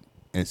club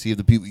and see if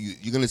the people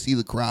you're gonna see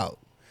the crowd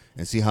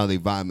and see how they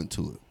vibing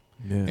to it.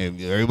 Yeah.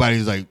 And everybody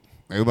start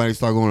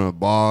going to a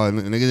bar and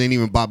niggas ain't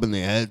even bopping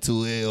their head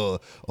to it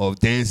or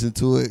dancing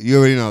to it. You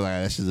already know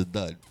like that's just a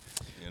dud.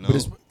 You know?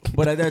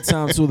 But at that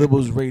time too, there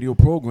was radio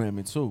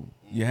programming too.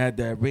 You had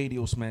that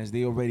radio smash.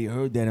 They already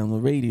heard that on the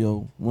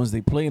radio. Once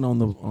they played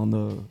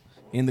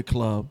in the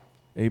club,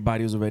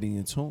 everybody was already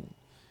in tune.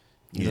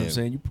 You know what I'm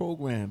saying? You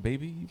program,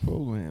 baby. You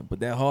program. But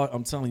that hard,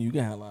 I'm telling you, you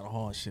got a lot of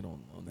hard shit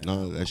on that.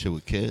 No, that shit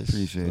with Kiss.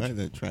 Appreciate right? you.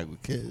 That track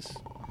with Kiss.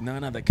 Nah,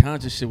 that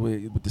conscious shit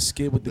with the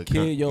skit with the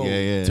kid. Yo,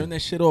 turn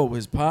that shit over.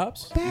 His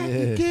pops. Back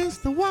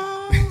against the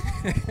wall.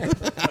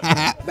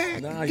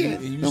 Nah,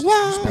 you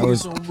speaking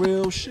some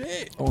real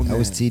shit on that. That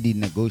was TD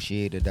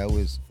Negotiator. That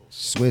was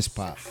Swiss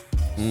Pop.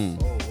 Yeah,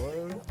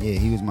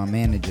 he was my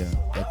manager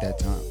at that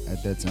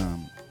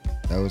time.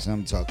 That was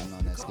him talking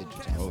on that sketch.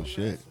 Oh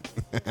shit.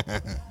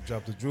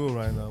 Drop the jewel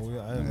right now.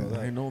 I didn't know that.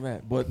 I didn't know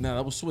that. But nah,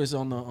 that was Swiss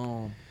on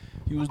the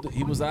he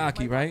was the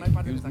Aki, right?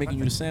 He was making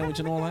you the sandwich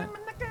and all that.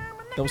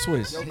 That was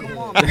Swiss. And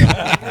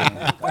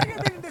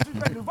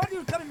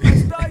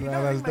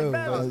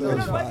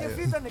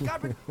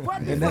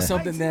that's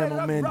something that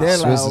my man Della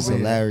Swiss is over here.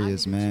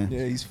 hilarious, man.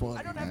 Yeah, he's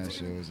funny. That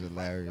shit was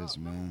hilarious,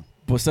 man.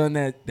 But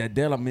something that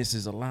Della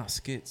misses a lot,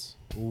 skits.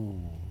 Ooh.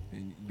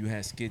 And you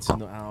had skits on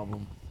the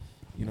album.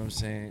 You know what I'm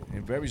saying?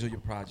 And varies of your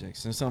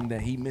projects. And something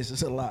that he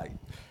misses a lot.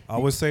 I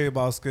would say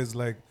about skits,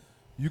 like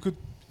you could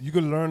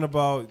learn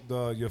about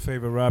your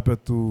favorite rapper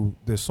through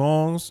their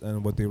songs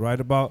and what they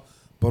write about,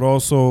 but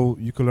also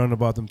you could learn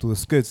about them through the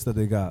skits that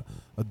they got.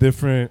 A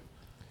different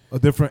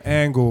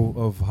angle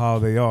of how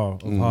they are,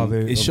 of how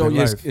they. It showed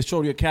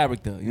your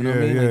character. You know what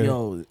I mean? Yeah. Like,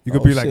 yo, you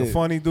could be like a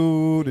funny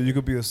dude, or you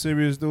could be a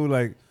serious dude.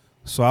 Like,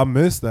 so I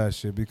miss that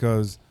shit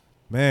because,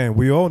 man,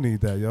 we all need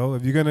that, yo.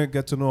 If you're gonna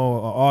get to know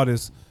an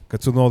artist,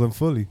 get to know them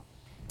fully,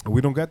 and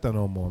we don't get that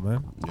no more,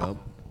 man. Yup.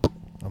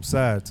 I'm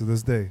sad to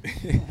this day.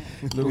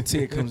 little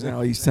tear comes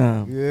out each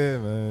time. Yeah,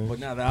 man. But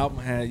now the album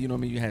had, you know what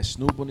I mean? You had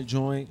Snoop on the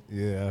joint,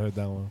 Yeah, I heard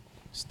that one.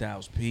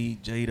 Styles P,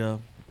 Jada.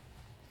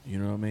 You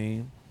know what I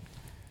mean?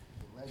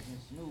 Legend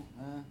Snoop,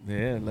 man.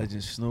 Yeah,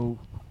 Legend Snoop.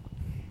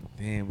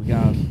 Damn, we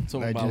got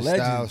talking about Legend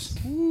legends. Styles.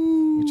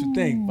 What you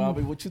think,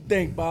 Bobby? What you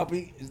think,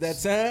 Bobby? Is that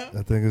time?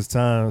 I think it's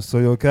time. So,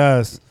 yo,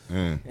 Cass,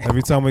 Yeah.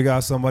 every time we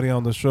got somebody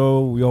on the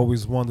show, we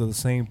always wonder the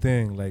same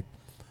thing. Like,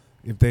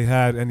 if they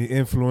had any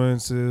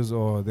influences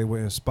or they were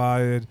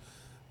inspired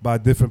by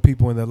different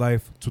people in their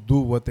life to do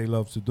what they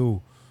love to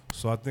do.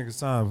 So I think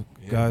it's time,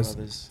 guys.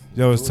 Brothers.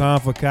 Yo, it's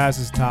time for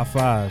Cass's Top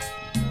 5.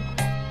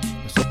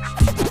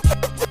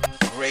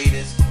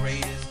 Greatest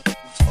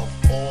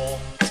of all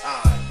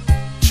time.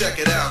 Check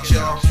it out,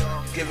 y'all.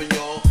 Giving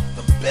y'all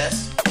the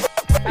best.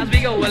 As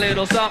we go a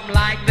little something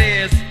like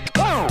this.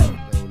 So,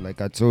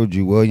 like I told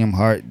you, William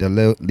Hart, the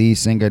lead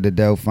singer of the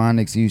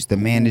Delphonics, he used to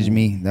manage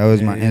me. That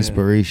was my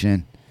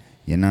inspiration.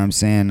 You know what I'm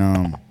saying?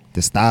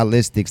 The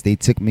Stylistics, they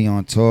took me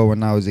on tour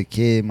when I was a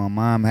kid. My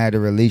mom had a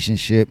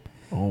relationship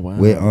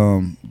with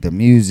the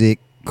music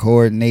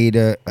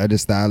coordinator of the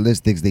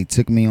Stylistics. They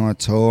took me on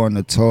tour on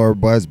the tour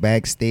bus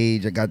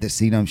backstage. I got to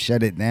see them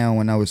shut it down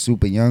when I was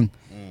super young.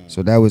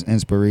 So that was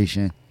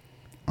inspiration.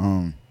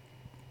 You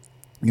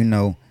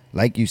know,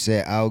 like you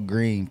said, Al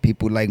Green,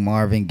 people like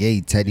Marvin Gaye,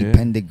 Teddy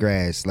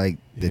Pendergrass, like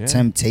the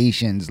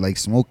Temptations, like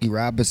Smokey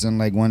Robinson,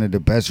 like one of the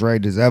best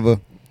writers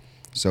ever.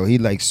 So he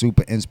like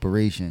super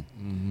inspiration.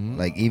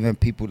 Like even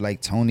people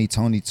like Tony,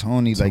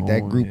 like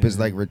that group is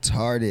like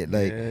retarded.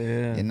 Like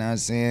you know what I'm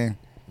saying?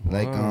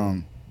 Like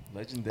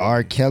Legendary.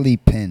 R. Kelly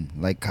pen,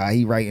 like how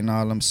he writing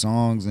all them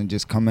songs and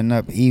just coming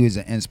up. He was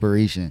an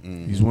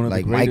inspiration. He's one of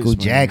like the greatest, Michael man.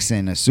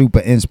 Jackson, a super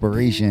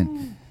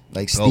inspiration.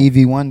 Like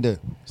Stevie Wonder.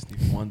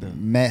 Stevie Wonder.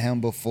 Met him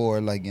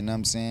before, like, you know what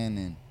I'm saying?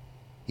 And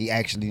he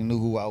actually knew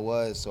who I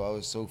was, so I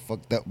was so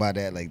fucked up by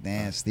that. Like,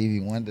 damn, Stevie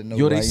Wonder know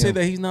Yo, who they I say am.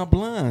 that he's not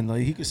blind.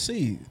 Like, he could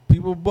see.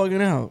 People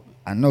bugging out.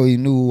 I know he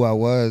knew who I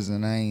was,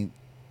 and I ain't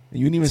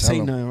You didn't even Tell say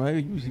him. nothing, right?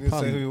 You didn't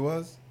say who he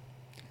was?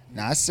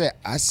 Now I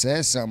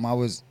said something. I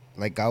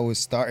was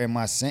starting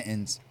my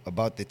sentence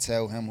about to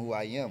tell him who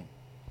I am.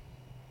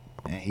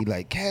 And he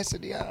like,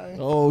 Cassidy,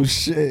 Oh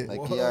shit!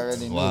 like he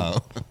already knew.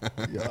 Wow.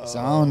 So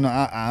I don't know.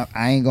 I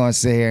ain't gonna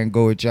sit here and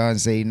go with y'all and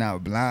say he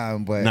not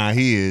blind, but Nah,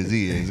 he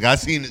is. I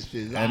seen this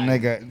shit. that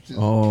nigga,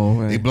 Oh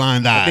man. They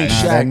blind eyes.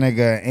 that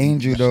nigga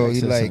Angel though, Shaq he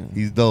said like, something.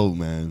 He's dope,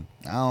 man.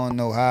 I don't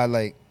know how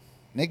like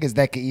niggas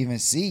that can even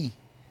see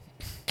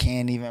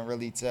can't even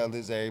really tell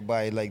this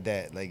everybody like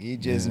that. Like he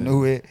just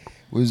knew it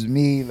was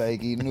me.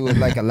 Like he knew it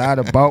like a lot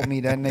about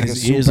me. That nigga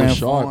His super ears are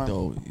sharp informed.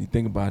 though. You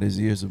think about it,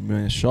 his ears are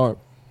man sharp,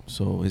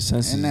 so his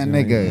senses. And that you know,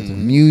 nigga,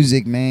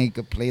 music, man, he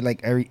could play like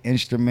every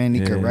instrument.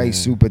 He could Yeah. write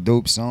super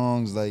dope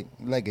songs, like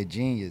a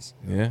genius.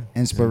 Yeah,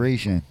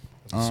 Inspiration.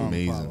 It's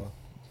amazing.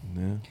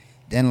 yeah.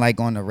 Then like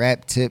on the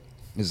rap tip,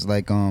 it's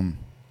like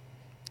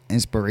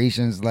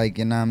inspirations like,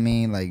 you know what I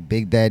mean, like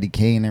Big Daddy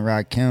Kane and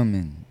Rakim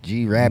and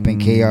G Rap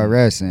and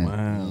KRS and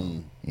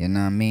Wow. you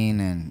know what I mean,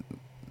 and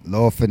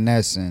Lord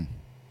Finesse and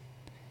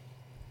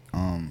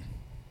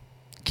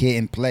Kid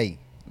and Play.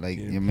 Like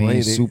Kid you and mean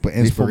Play, super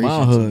they from my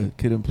inspiration. hood,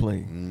 Kid and Play.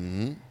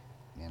 Mm-hmm.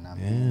 You know what I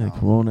mean? Yeah,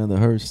 Corona and the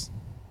hearse.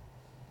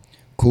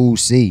 Cool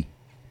C.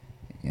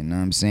 You know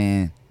what I'm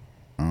saying?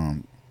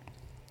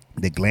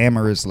 The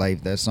Glamorous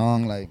Life, that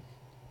song, like,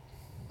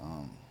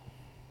 Wow.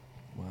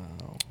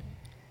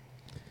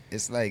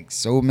 it's like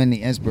so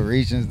many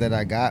inspirations that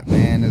I got,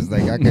 man. It's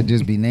like I could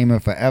just be naming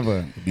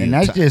forever. And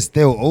that's just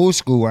still old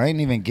school. I ain't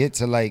even get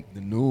to like,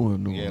 The new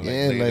one. Yeah, like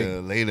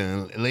Yeah,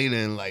 later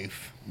in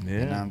life. Yeah. you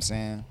know what I'm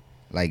saying?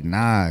 Like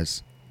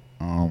Nas,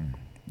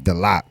 The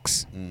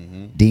Locks,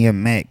 Mm-hmm.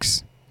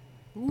 DMX,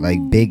 like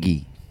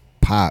Biggie,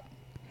 Pop.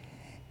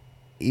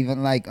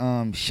 Even like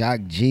Shock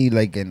G,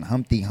 like in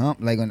Humpty Hump,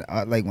 like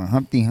when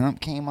Humpty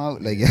Hump came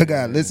out, like y'all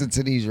gotta listen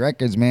to these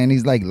records, man.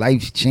 These like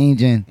life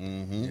changing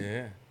Mm-hmm.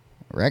 Yeah.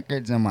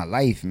 records in my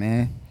life,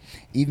 man.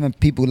 Even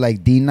people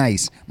like D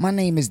Nice. My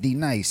name is D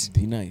Nice.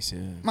 D nice. Yeah.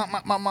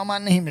 My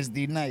name is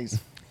D Nice.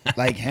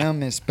 Like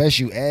him and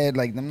Special Ed,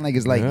 like them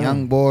niggas like Yeah.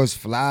 young boys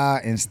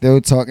fly and still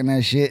talking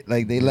that shit.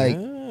 Like they like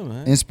Yeah,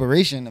 man.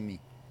 inspiration to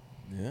me.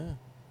 Yeah.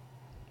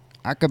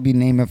 I could be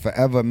naming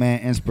forever,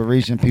 man.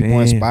 Inspiration. People Damn.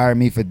 inspire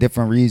me for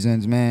different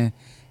reasons, man.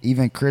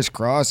 Even Chris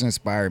Cross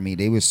inspired me.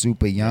 They was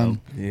super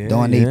young, Yeah,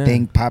 doing yeah. their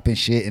thing, popping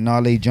shit, and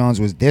all they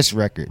Jones was diss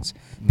records.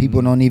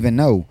 People don't even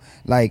know.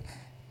 Like,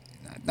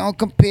 don't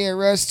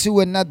compare us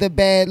to another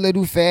bad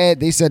little fad.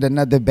 They said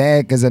another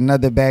bad because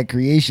another bad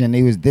creation.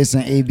 They was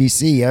dissing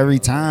ABC every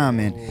time,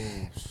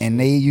 and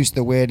they used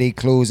to wear their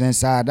clothes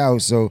inside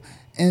out. So,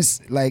 it's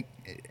like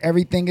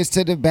everything is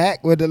to the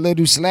back with a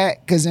little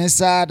slack, cause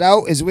inside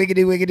out is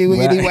wiggity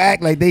Right.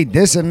 whack. Like they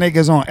dissing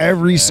niggas on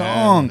every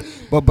song,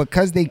 but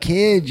because they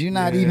kids, you're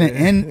not even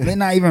in. They're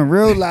not even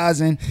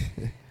realizing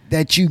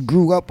that you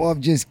grew up off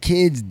just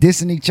kids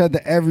dissing each other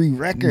every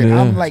record.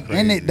 Yeah. I'm like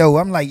in it though.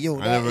 I'm like, yo, I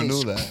that never is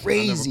knew that. I never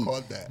crazy.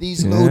 caught that.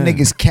 These little Yeah.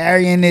 niggas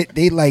carrying it.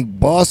 They like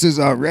bosses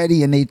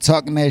already, and they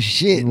talking that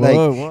shit. Like,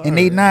 Word. and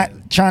they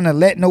not trying to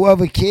let no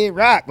other kid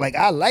rock. Like,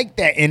 I like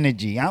that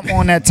energy. I'm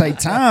on that type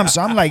time,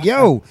 so I'm like,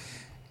 yo.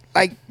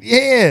 Like,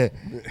 yeah.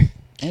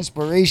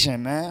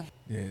 Inspiration, man.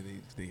 Yeah.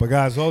 They, But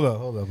guys, hold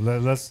up.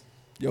 Let's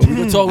yo, we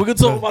can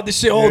talk about this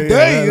shit all yeah,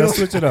 day. you let's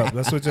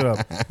know? switch it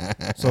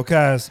up. So,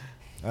 Cass,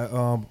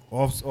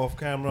 off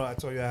camera, I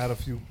told you I had a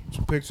few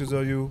pictures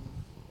of you,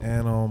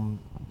 and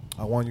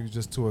I want you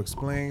just to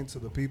explain to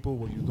the people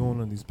what you're doing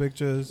in these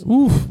pictures.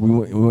 Oof,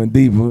 we went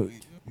deep.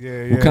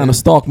 Yeah. What kind of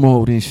stalk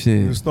mode and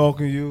shit? We're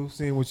stalking you,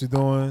 seeing what you're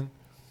doing.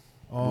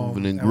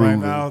 Moving and and right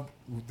grooving. now,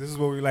 this is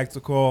what we like to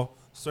call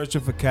searching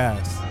for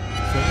Cass.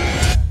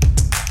 All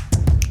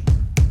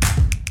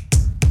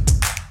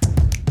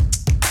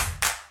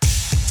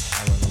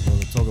right, I'm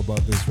gonna talk about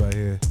this right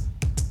here.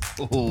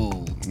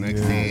 Oh,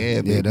 next Yeah. day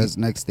air, baby. Yeah, that's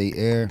next day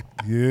air.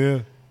 Yeah.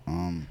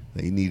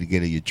 They need to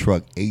get in your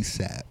truck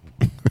ASAP.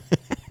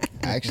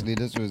 Actually,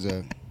 this was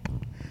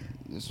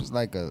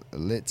like a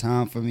lit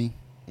time for me.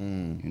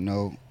 Mm. You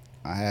know,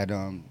 I had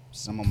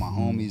some of my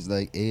homies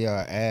like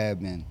AR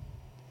Ab and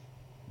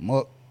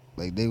Muck.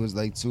 Like they was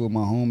like two of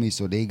my homies,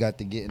 so they got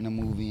to get in the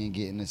movie and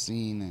get in the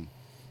scene and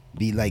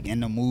be like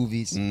in the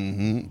movies.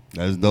 Mm-hmm.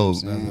 That's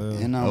dope. You know what I'm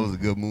saying? And, That was a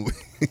good movie.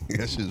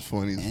 That shit's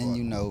funny as fuck. and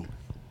you know,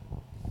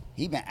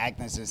 he been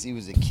acting since he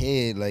was a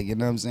kid, like, you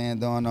know what I'm saying,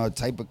 doing all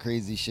type of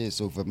crazy shit.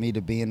 So for me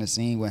to be in the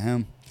scene with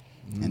him,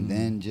 and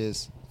then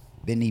just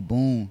Benny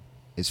Boone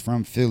is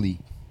from Philly,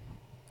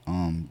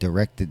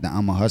 directed the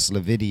I'm a Hustler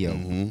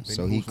video.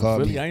 So he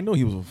called Philly? me. I didn't know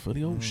he was from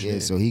Philly. Oh shit. Yeah,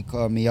 so he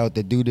called me out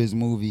to do this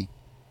movie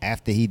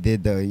after he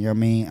did the, you know what I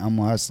mean, I'm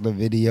a Hustler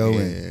video.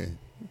 And,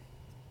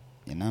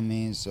 you know what I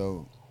mean?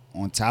 So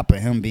on top of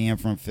him being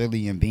from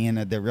Philly and being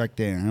a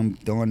director and him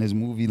doing this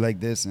movie like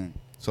this and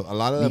So a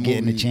lot of me that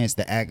getting movie, the chance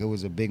to act, it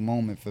was a big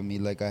moment for me.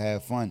 Like I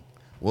had fun.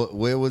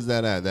 where was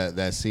that at?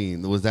 That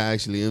scene, was that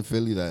actually in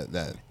Philly?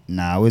 That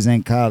Nah, I was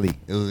in Cali.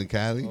 it was in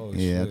Cali. Oh,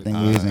 Yeah, shit. I think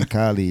we was in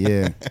Cali.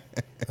 Yeah,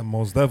 And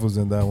Mos Def was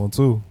in that one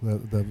too.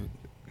 That the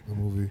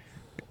movie.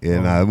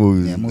 Yeah, that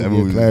movie Yeah,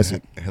 was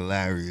classic.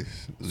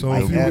 Hilarious. So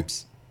Mike if you-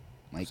 Epps.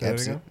 Mike Say that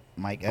Epps. again?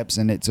 Mike Epps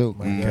in it too.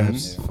 Mike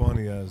Epps,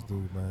 funny ass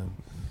dude, man.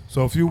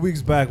 So a few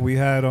weeks back, we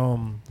had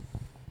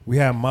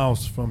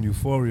Mouse from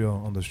Euphoria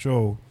on the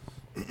show,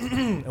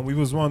 and we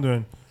was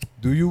wondering,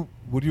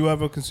 would you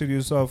ever consider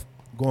yourself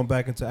going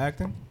back into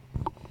acting?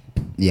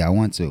 Yeah, I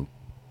want to.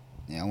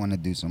 Yeah, I want to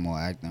do some more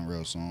acting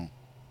real soon.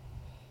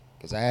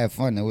 Cause I had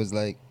fun. It was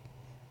like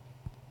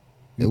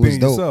You was being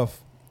dope.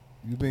 yourself.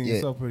 You being Yeah.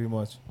 yourself pretty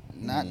much.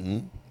 Not.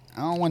 I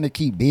don't want to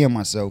keep being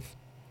myself,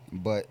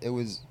 but it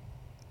was.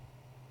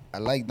 I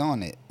like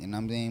doing it. You know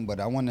what I'm saying? But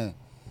I want to.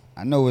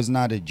 I know it's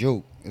not a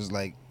joke. It's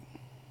like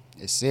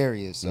it's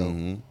serious. So. You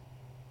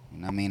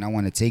know what I mean? I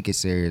want to take it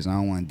serious. I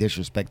don't want to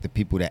disrespect the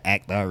people that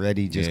act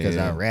already just because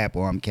I rap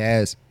or I'm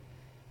Cass.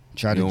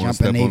 Try to jump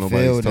in their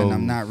field and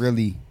I'm not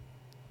really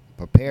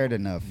prepared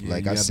enough. Yeah,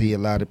 like you I gotta see a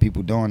lot of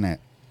people doing that.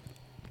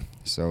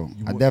 So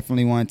I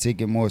definitely want to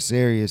take it more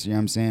serious, you know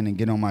what I'm saying, and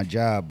get on my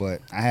job.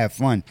 But I have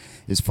fun.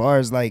 As far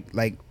as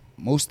like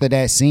most of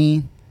that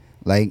scene,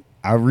 like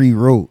I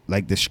rewrote.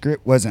 Like the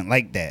script wasn't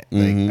like that.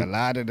 Like a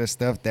lot of the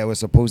stuff that was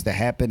supposed to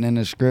happen in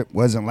the script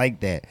wasn't like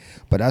that.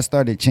 But I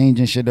started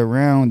changing shit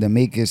around to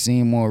make it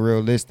seem more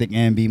realistic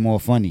and be more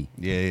funny.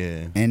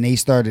 Yeah. And they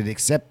started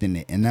accepting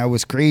it. And that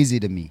was crazy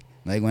to me.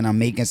 Like when I'm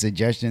making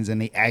suggestions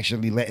and they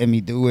actually letting me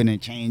do it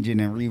and change it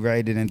and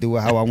rewrite it and do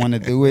it how I want to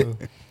do it.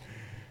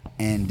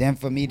 And then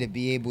for me to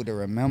be able to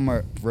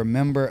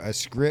remember a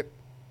script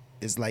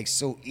is like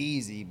so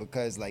easy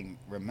because like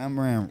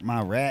remembering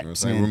my raps.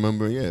 It's like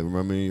remembering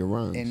your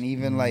rhymes. And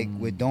even like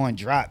with doing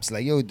drops,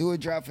 like yo, do a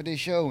drop for this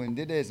show and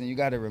did this, and you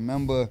got to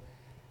remember,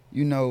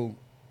 you know,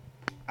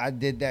 I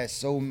did that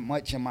so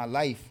much in my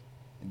life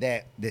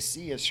that to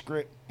see a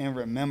script and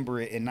remember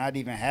it and not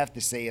even have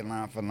to say it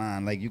line for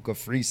line, like you could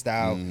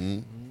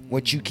freestyle.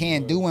 What you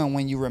can't do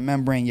when you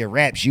remembering your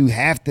raps, you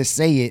have to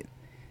say it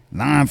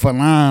line for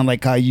line,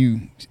 like how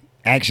you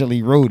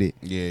actually wrote it.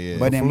 Yeah.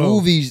 But in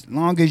movies,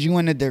 long as you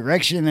in the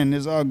direction and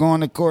it's all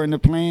going according to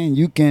plan,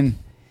 you can,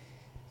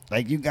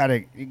 like, you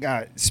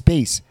got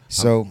space.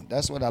 So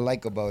that's what I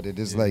like about it.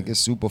 It's like it's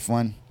super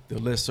fun. They'll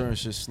let certain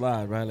shit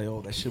slide, right? Like,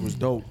 oh, that shit was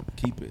dope.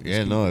 Keep it.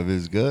 If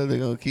it's good, they're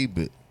gonna keep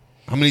it.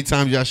 How many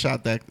times y'all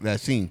shot that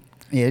scene?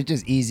 Yeah, it's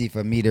just easy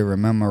for me to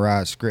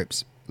memorize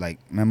scripts. Like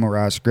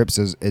memorize scripts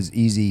is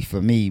easy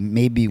for me.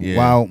 Maybe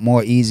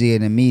more easier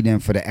than me than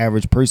for the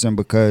average person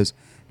because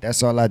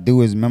that's all I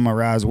do is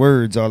memorize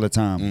words all the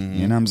time.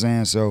 You know what I'm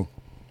saying? So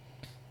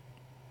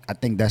I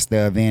think that's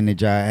the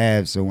advantage I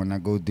have. So when I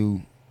go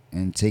do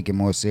and take it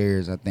more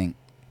serious, I think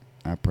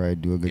I probably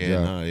do a good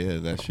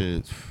job. That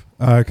shit.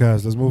 All right,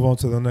 guys, let's move on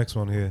to the next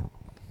one here.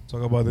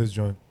 Talk about this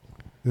joint.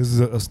 This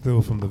is a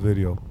still from the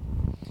video.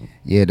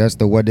 Yeah, that's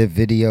the What If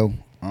video.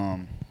 I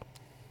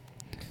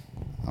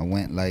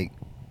went like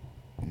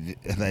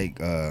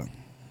Yo,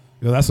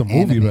 that's a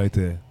movie right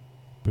there,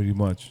 pretty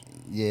much.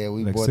 Yeah,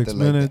 we like bought 6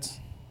 minutes.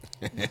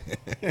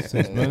 6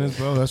 minutes,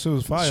 bro. That shit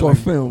was fire. Short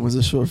film. It was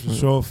a short film.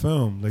 Short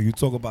film. Like you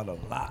talk about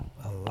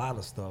a lot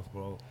of stuff,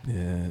 bro.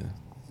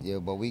 Yeah,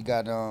 but we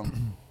got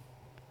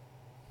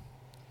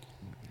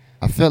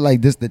I feel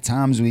like this the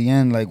times we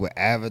in, like with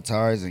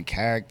avatars and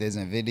characters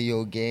and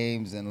video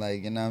games and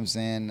like, you know what I'm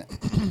saying,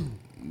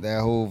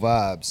 that whole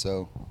vibe.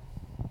 So,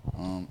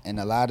 and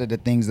a lot of the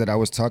things that I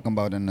was talking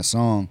about in the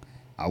song,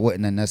 I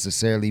wouldn't have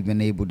necessarily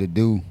been able to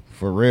do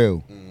for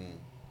real.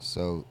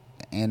 So,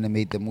 to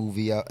animate the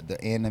movie out,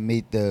 to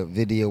animate the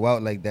video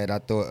out like that, I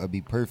thought it'd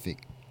be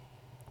perfect.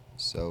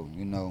 So,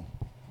 you know,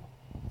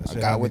 I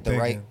got with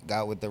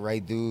the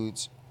right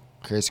dudes.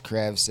 Chris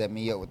Kraft set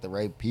me up with the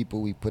right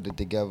people. We put it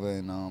together,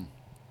 and I'm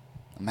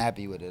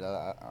happy with it.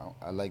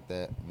 I like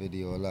that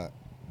video a lot.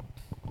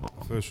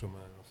 Official, man.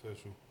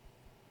 Official.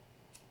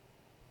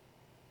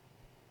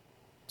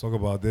 Talk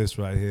about this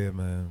right here,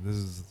 man.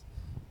 This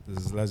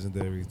is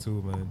legendary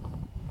too, man.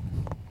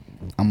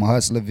 I'm a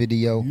Hustler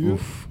video. Yeah.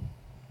 Oof.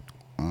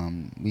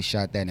 We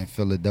shot that in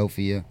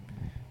Philadelphia.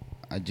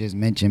 I just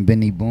mentioned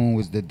Benny Boone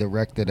was the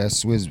director.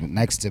 That's Swizz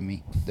next to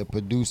me, the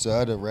producer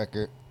of the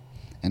record.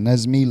 And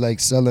that's me, like,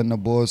 selling the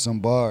boy some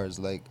bars.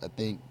 Like, I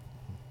think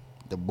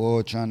the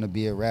boy trying to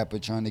be a rapper,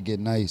 trying to get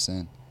nice,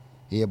 and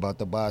he about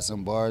to buy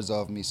some bars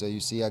off me. So you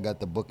see I got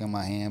the book in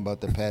my hand,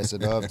 about to pass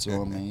it off to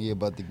him, and he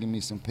about to give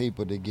me some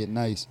paper to get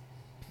nice.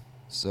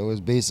 So it's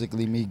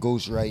basically me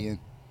ghostwriting,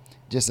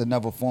 just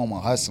another form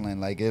of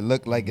hustling. Like, it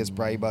looked like it's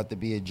probably about to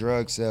be a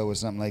drug sale or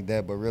something like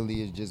that, but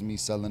really it's just me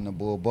selling the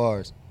bull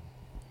bars.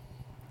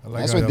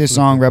 That's what this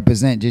song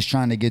represent, just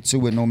trying to get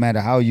to it no matter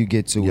how you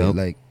get to it.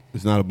 Like,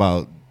 it's not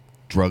about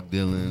drug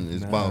dealing.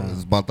 It's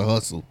about the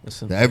hustle,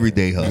 the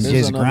everyday hustle. And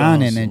just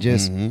grinding and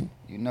just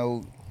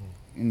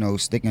you know,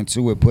 sticking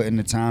to it, putting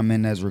the time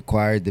in that's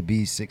required to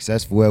be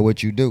successful at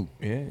what you do.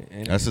 Yeah,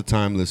 that's a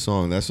timeless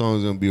song. That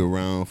song's gonna be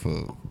around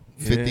for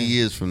 50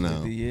 years from now.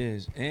 50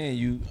 years,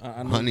 and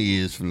I know 100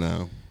 years from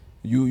now.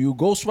 You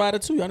ghostwriter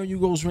too. I know you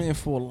ghostwriting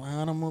for a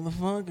lot of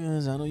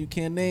motherfuckers. I know you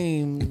can't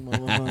name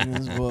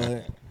motherfuckers,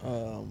 but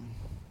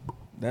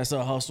that's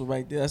a hustle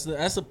right there.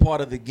 That's a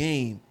part of the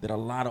game that a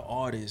lot of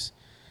artists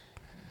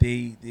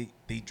they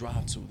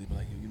drive to. They be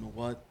like, you know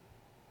what?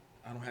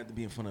 I don't have to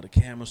be in front of the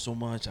camera so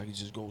much. I can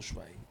just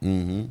ghostwrite.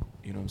 Mm-hmm.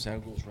 You know what I'm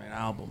saying? I can ghostwrite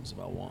albums if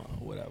I want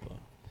or whatever,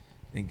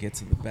 and get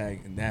to the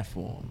bag in that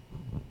form.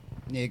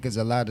 Yeah, because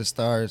a lot of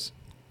stars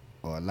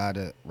or a lot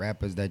of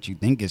rappers that you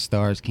think is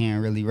stars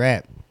can't really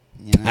rap.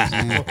 You know what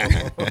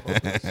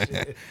I'm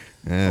saying?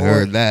 I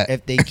heard that.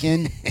 If they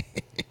can,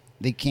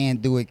 they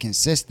can't do it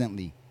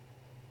consistently.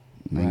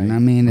 Like, Right, you know what I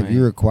mean? If right.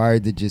 you're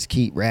required to just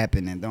keep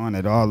rapping and doing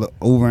it all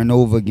over and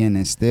over again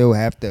and still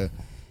have to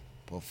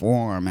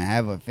perform and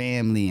have a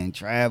family and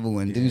travel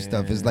and do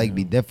stuff, it's like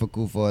be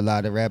difficult for a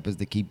lot of rappers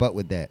to keep up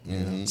with that.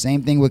 Mhm.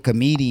 Same thing with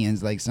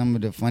comedians. Like some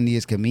of the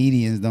funniest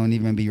comedians don't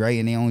even be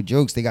writing their own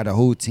jokes. They got a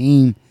whole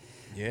team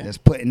that's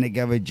putting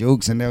together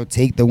jokes, and they'll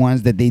take the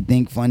ones that they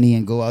think funny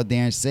and go out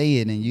there and say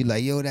it, and you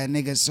like, yo, that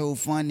nigga's so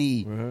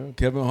funny.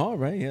 Kevin Hart,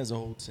 right? He has a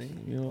whole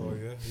team. You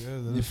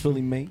know, your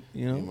Philly mate.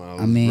 You know,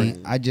 I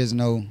mean, I just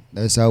know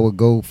that's how it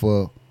go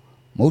for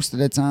most of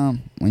the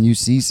time. When you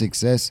see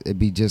success, it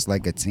be just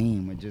like a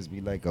team. It just be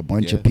like a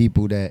bunch of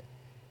people that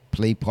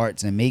play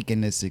parts in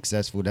making it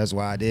successful. That's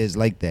why it is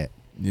like that.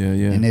 Yeah.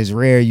 And it's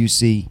rare you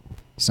see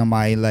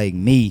somebody like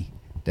me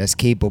that's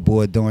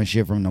capable of doing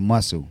shit from the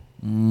muscle.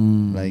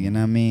 Like, you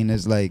know what I mean?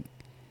 It's like,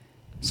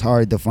 it's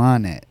hard to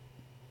find that.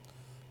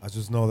 I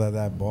just know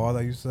that bar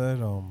that you said,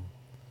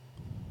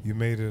 you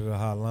made it a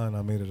hot line,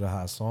 I made it a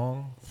hot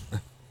song.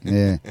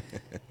 Yeah.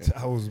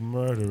 That was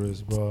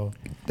murderous, bro.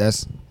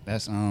 That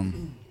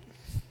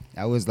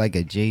was like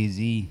a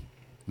Jay-Z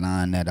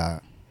line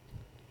that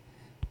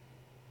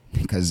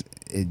because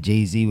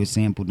Jay-Z was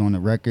sampled on the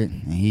record,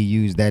 and he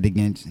used that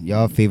against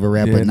y'all favorite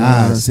rapper,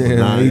 Nas.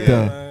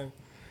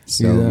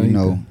 So, you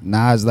know,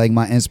 Nas like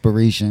my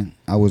inspiration.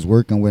 I was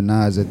working with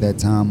Nas at that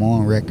time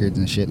on records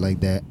and shit like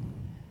that.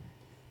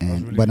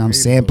 And really but I'm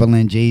creative,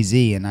 sampling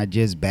Jay-Z, and I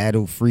just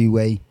battled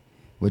Freeway,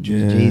 which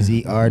was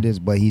Jay-Z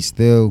artist, but he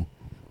still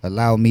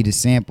allowed me to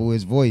sample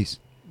his voice.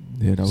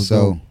 Yeah, that was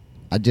so dope.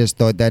 I just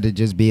thought that'd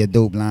just be a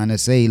dope line to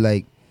say.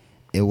 Like,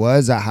 it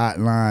was a hot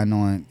line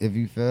on if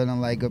you feeling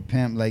like a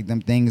pimp, like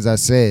them things I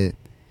said,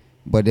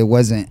 but it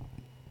wasn't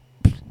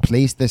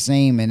placed the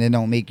same, and it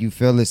don't make you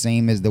feel the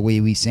same as the way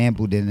we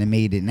sampled it and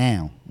made it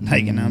now.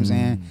 Like, you know what I'm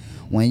saying?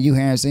 When you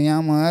hear him say,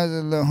 I'm a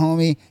hustler,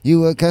 homie,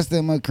 you a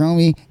customer,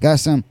 chromie, got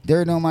some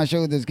dirt on my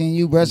shoulders, can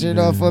you brush it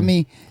off for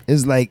me?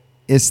 It's like,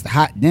 it's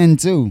hot then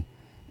too,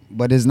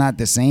 but it's not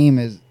the same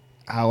as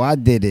how I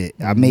did it.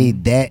 I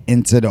made that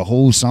into the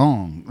whole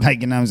song.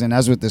 Like, you know what I'm saying?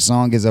 That's what the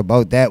song is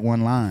about, that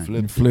one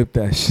line. Flip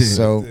that shit.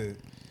 So,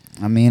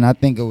 I mean, I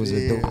think it was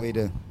a dope way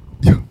to...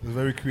 It was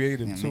very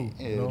creative, I too. mean,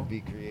 You know? to be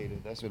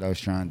creative. That's what I was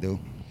trying to do.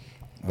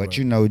 But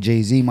you know,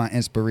 Jay-Z my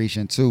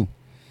inspiration too.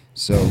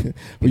 So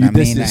But you I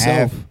mean, dissed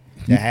yourself.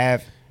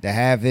 to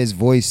have his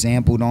voice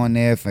sampled on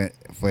there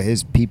for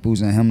his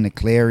peoples and him to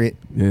clear it.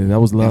 Yeah, that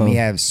was love. And we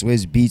have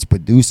Swiss Beats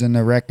producing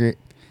the record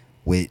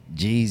with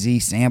Jay-Z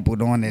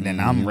sampled on it,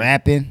 and I'm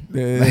rapping.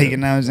 Yeah. Like, you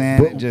know what I'm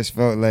saying? It just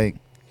felt like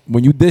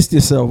when you dissed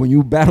yourself, when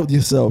you battled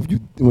yourself,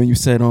 when you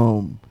said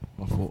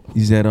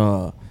you said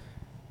the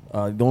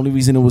only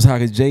reason it was hot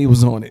because Jay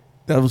was on it.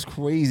 That was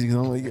crazy. 'Cause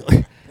I'm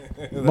like,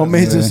 my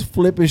man just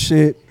flipping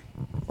shit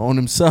on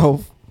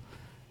himself,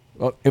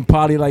 and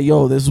probably like,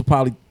 yo, this is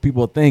probably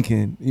people are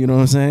thinking. You know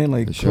what I'm saying?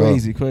 Like, For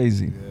crazy, sure.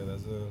 crazy. Yeah,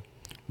 that's it.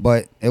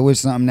 But it was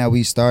something that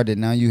we started.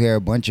 Now you hear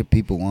a bunch of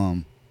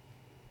people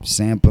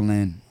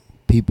sampling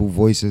people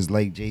voices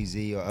like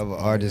Jay-Z or other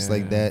artists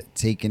like that,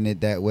 taking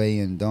it that way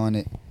and doing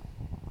it.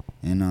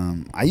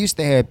 And I used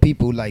to hear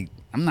people like,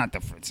 I'm not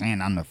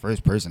saying I'm the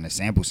first person to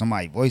sample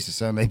somebody's voice or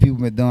something. Like, people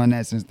been doing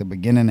that since the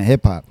beginning of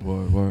hip hop.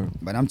 Word.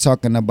 But I'm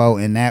talking about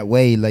in that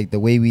way, like the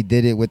way we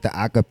did it with the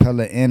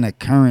acapella in a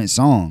current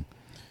song.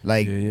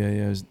 Like,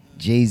 Yeah.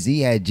 Jay-Z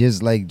had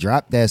just like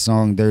dropped that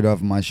song "Dirt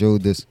Off My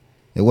Shoulders."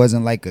 It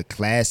wasn't like a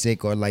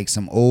classic or like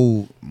some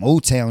old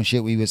Motown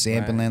shit we was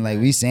sampling. Like,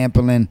 we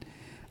sampling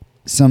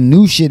some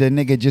new shit a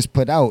nigga just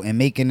put out and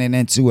making it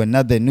into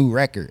another new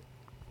record.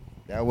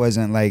 That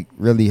wasn't like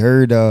really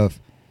heard of,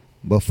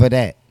 but for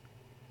that,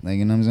 like,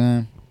 you know what I'm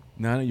saying?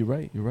 No, you're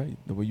right.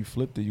 The way you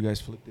flipped it, you guys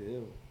flipped it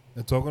ill.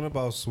 And talking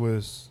about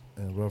Swiss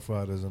and Rough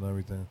Riders and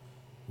everything,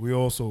 we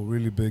also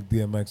really big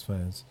DMX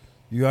fans.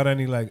 You got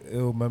any like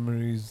ill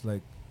memories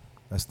like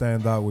that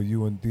stand out with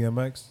you and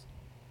DMX?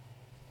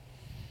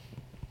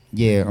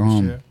 Yeah,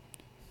 You share?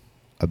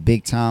 a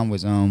big time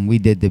was we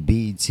did the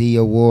BET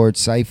Award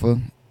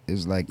Cypher. It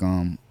was like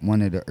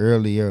one of the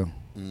earlier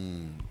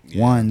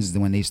ones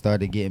when they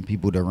started getting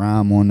people to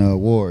rhyme on the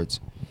awards.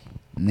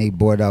 And they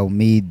brought out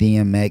me,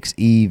 DMX,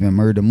 Eve, and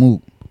Murder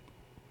Mook.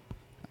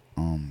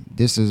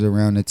 This is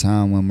around the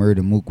time when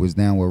Murder Mook was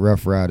down with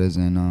Rough Riders,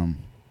 and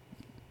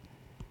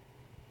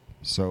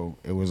so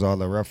it was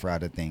all a Rough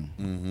Rider thing.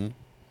 Mm-hmm.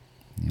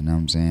 You know what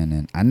I'm saying?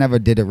 And I never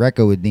did a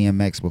record with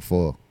DMX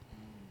before.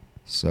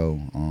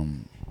 So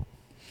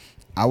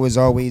I was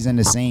always in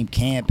the same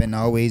camp and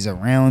always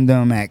around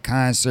him at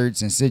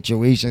concerts and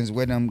situations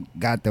with him,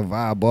 got the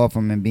vibe off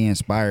him and be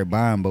inspired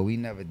by him, but we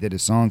never did a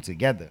song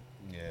together.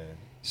 Yeah.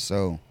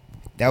 So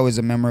that was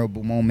a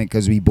memorable moment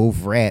because we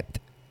both rapped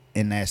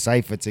in that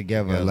cipher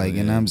together. Yeah, like, you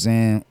yeah. know what I'm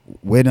saying?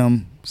 With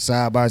him,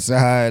 side by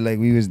side, like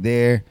we was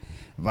there,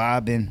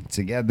 vibing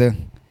together,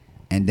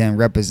 and then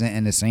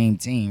representing the same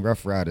team,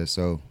 Rough Riders.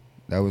 So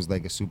that was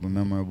like a super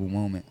memorable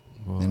moment.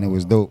 And it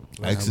was dope.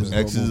 X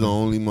is the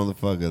only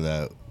motherfucker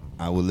that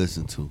I would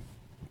listen to.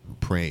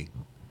 Pray.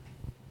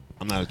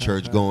 I'm not a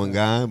church going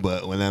guy,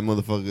 but when that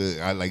motherfucker,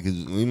 I like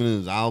even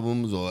his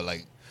albums or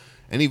like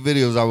any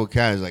videos I would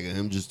catch, like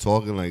him just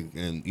talking, like,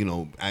 and you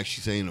know,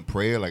 actually saying a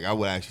prayer, like I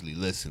would actually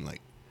listen. Like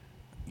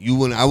you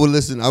wouldn't, I would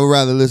listen. I would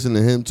rather listen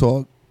to him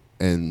talk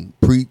and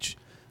preach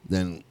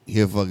than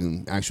hear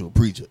fucking actual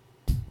preacher.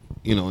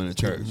 You know, in a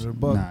church.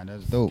 Nah,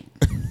 that's dope.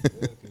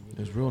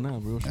 It's real now,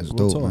 real shit. That's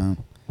Real dope, talk. man.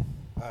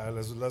 All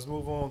right, let's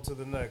move on to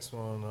the next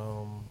one.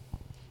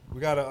 We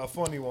got a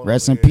funny one.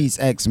 Rest over in here. peace,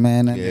 X,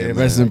 man. Yeah, man.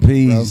 Rest in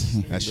peace.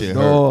 That shit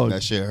Dog. hurt.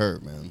 That shit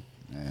hurt, man.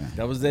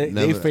 That was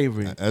their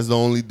favorite. That's the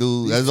only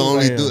dude. These That's the two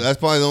only right dude. here. That's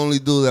probably the only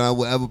dude that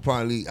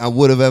I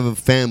would have ever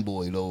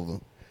fanboyed over,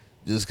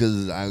 just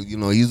because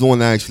he's the one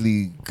that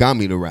actually got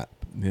me to rap.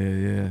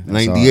 Yeah.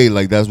 98,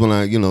 like that's when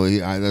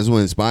that's what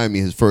inspired me.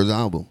 His first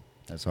album.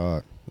 That's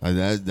hard. Like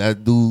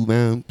that dude,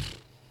 man.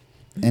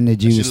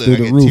 Energy That was shit through look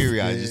the like roof.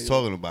 teary-eyed just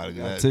talking about it.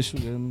 Got tissue.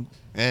 Them.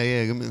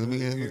 Yeah. Let me.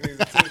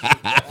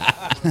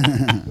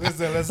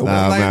 Listen, let's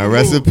Nah, lighten man. the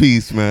Rest in mood.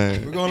 peace,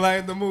 man. We're gonna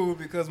lighten the mood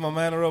because my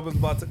man Rob is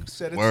about to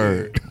shed a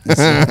Word. tear. This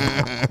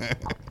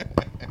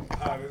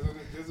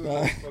is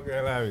fucking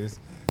hilarious.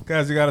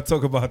 Guys, you gotta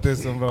talk about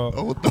this one, bro.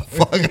 Oh, what the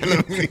fuck?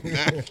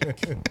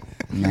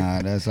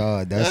 Nah, that's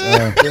hard. That's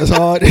hard. That's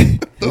hard.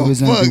 It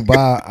was in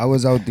Dubai. I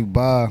was out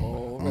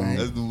Dubai. man.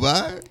 That's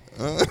Dubai?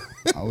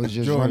 I was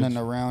just George. running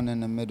around in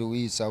the Middle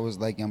East. I was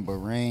like in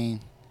Bahrain.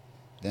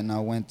 Then I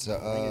went to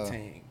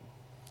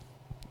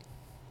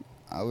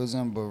I was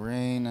in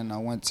Bahrain and I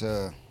went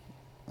to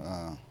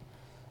a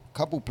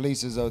couple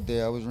places out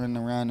there. I was running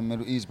around the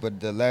Middle East, but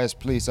the last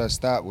place I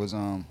stopped was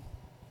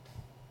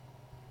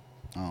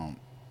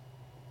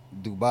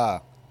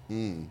Dubai.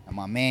 And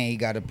my man, he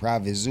got a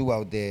private zoo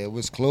out there. It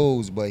was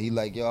closed, but he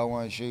like, yo, I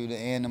want to show you the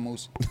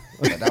animals.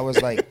 But I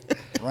was like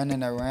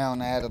running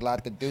around. I had a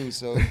lot to do,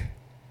 so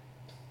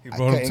He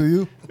brought him to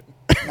you?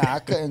 I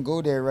couldn't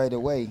go there right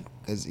away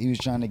because he was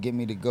trying to get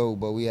me to go,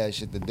 but we had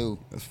shit to do.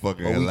 That's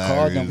fucking But we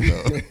called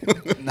hilarious,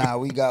 though.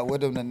 We got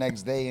with him the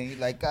next day, and he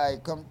like, all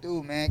right, come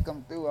through, man,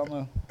 come through. I'm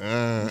going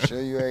to show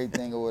you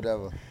everything or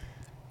whatever.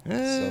 So, you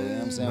know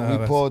what I'm saying? Nah,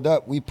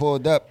 We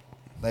pulled up.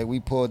 Like, we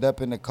pulled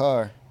up in the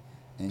car,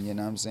 and you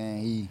know what I'm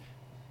saying?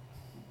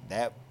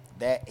 That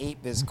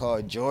ape is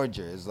called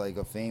Georgia. It's like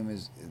a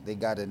famous, they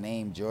got a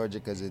name Georgia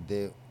because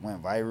it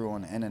went viral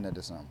on the internet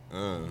or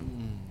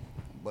something.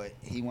 But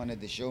he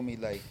wanted to show me,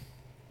 like,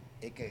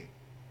 it could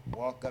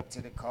walk up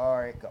to the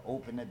car, it could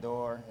open the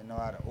door, and know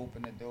how to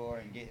open the door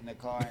and get in the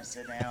car and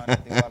sit down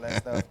and do all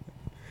that stuff.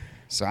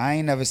 So I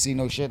ain't never seen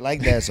no shit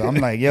like that. So I'm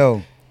like,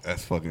 yo.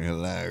 That's fucking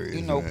hilarious.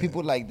 You know, man.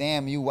 people like,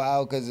 damn, you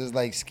wild because it's,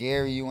 like,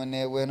 scary you in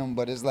there with them.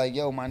 But it's like,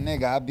 yo, my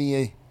nigga, I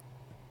be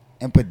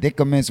in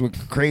predicaments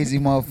with crazy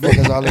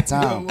motherfuckers all the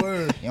time.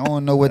 You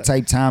don't know what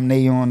type time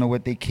they on or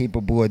what they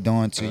capable of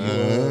doing to you.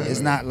 It's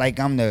not like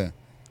I'm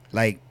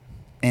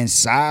in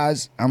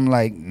size, I'm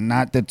like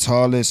not the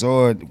tallest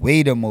or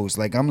way the most.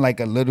 Like I'm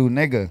like a little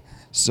nigga.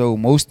 So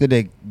most of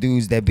the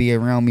dudes that be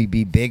around me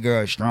be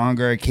bigger or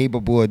stronger or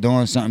capable of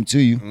doing something to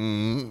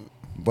you.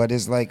 But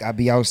it's like I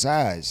be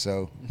outside.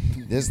 So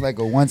this like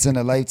a once in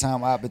a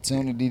lifetime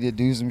opportunity to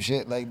do some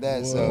shit like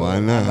that. So Why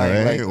not,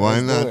 right? Why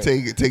let's not do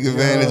it. take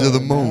advantage of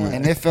the moment?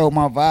 And it felt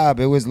my vibe.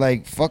 It was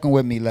like fucking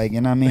with me. Like, you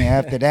know what I mean?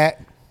 After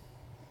that,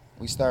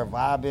 we start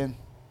vibing.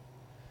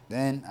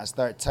 Then I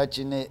start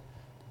touching it.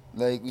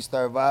 Like, we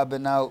start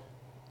vibing out.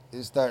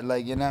 It start,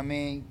 like, you know what I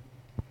mean?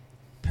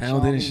 Pounding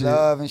Showing and me shit.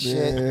 love and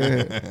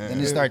shit. Then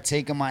they start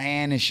taking my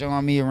hand and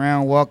showing me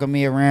around, walking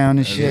me around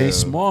and They shit.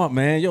 smart,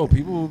 man. Yo,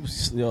 people,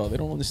 they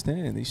don't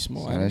understand. They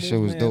smart. So that shit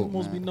was dope,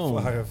 Animals be man.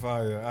 known.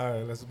 Fire. All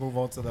right, let's move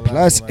on to the last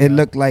Plus, one. I it got.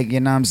 looked like, you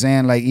know what I'm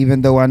saying? Like,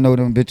 even though I know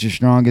them bitches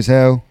strong as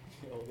hell,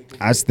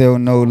 I still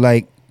know,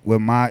 like, with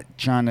my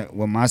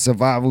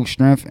survival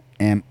strength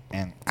and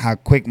how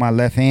quick my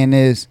left hand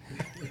is,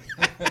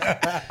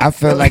 I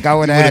feel like I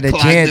would have had a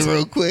chance.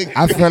 Real quick.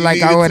 I feel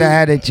like I would have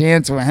had a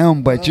chance with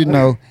him, but you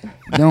know,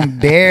 them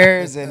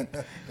bears and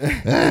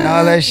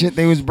all that shit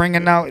they was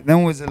bringing out,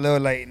 them was a little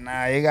like,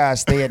 nah, you gotta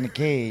stay in the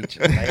cage.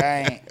 Like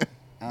I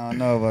don't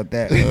know about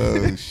that.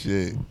 Oh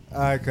shit. All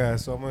right,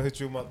 guys. So I'm gonna hit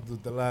you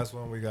with the last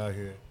one we got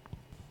here.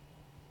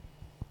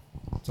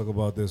 Talk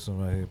about this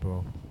one right here,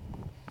 bro.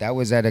 That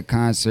was at a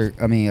concert.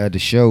 I mean, the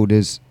show.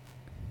 There's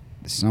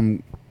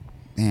some.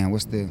 Damn,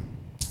 what's the?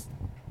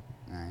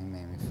 Nah, he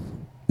made me.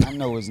 I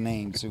know his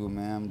name too,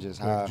 man. I'm just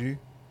high. G.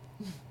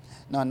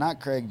 No, not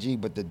Craig G,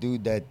 but the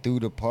dude that threw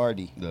the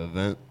party. The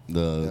event,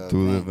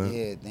 through the event.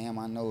 Yeah, damn,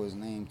 I know his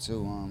name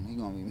too. He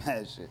gonna be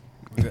mad shit.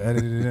 We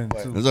edited it in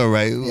too. It's all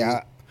right.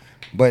 Yeah,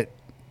 but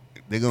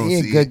They gonna he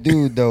a see good it.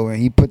 dude though,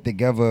 and he put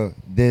together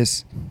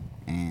this,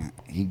 and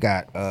he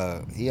got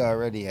he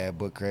already had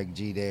booked Craig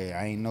G there.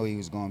 I didn't know he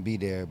was gonna be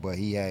there, but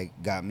he had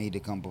got me to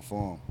come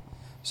perform.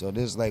 So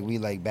this like we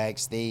like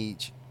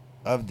backstage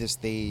of the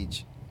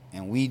stage,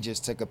 and we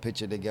just took a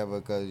picture together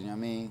because, you know what I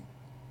mean?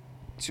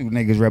 2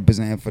 niggas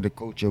representing for the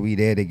culture. We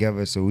there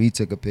together, so we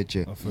took a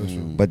picture.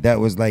 Official. But that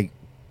was like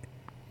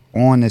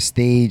on the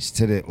stage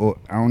to the, or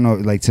I don't know,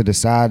 like to the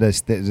side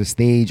of the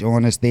stage,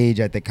 on the stage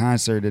at the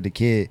concert of the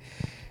kid.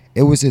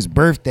 It was his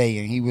birthday,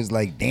 and he was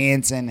like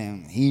dancing,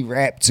 and he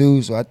rapped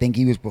too, so I think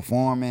he was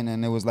performing,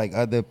 and there was like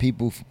other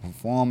people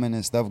performing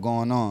and stuff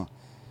going on.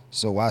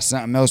 So while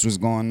something else was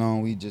going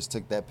on, we just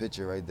took that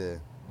picture right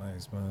there.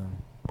 Nice, man.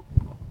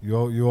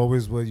 You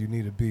always where you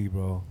need to be,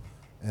 bro.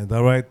 And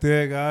that right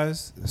there,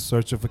 guys, is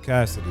Searching for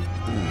Cassidy.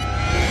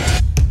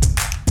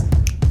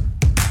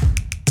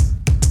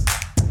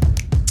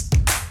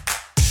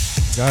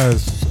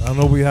 Guys, I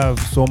know we have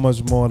so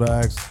much more to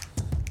ask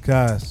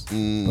Cass,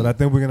 but I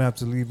think we're gonna have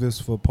to leave this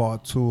for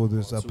part 2 of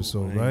this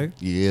episode, right?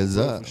 Yes,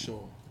 For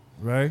sure.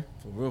 Right?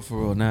 For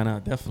real. Nah,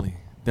 definitely.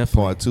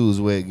 Part 2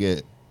 is where it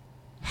get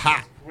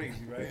hot. Crazy,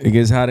 right? It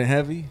gets hot and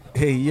heavy.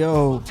 Hey,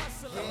 yo.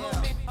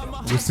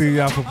 We'll see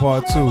y'all for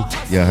part 2.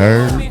 You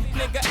heard?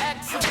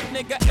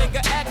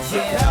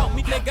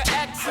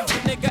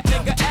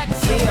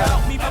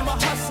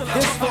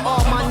 This for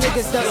all my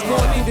niggas that's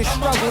going through the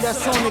struggle,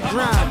 that's on the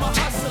grind.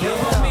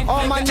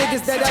 All my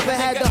niggas that ever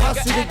had to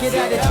hustle to get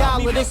at a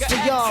dollar, this for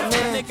y'all,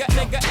 man.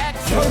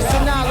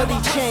 Personality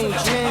change,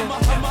 man.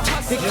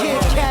 The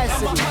Kid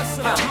Cassidy.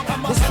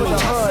 This for the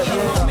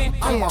hood, man.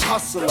 I'm a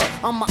hustler,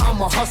 I'm a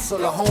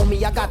hustler,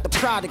 homie. I got the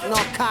product,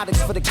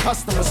 narcotics for the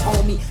customers,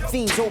 homie.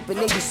 Fiends open,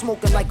 they be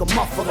smoking like a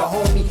muffler,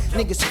 homie.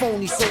 Niggas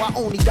phony, so I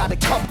only got a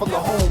couple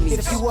of homies.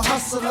 If you a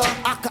hustler,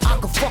 I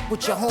could fuck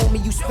with your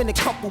homie. You spend a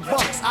couple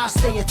bucks, I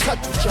stay in touch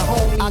with your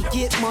homie. I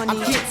get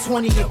money, I get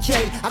 20 a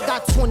K. I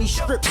got 20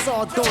 strips,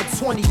 all doing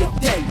 20 a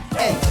day.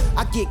 Hey,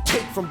 I get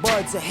cake from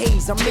buds of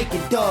haze, I'm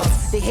making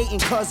dubs. They hating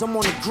cause I'm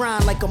on the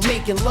grind like I'm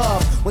making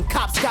love. When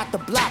cops got the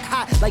block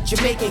hot like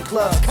Jamaican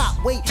clubs. Cop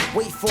wait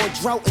for a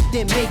drought and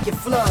then make it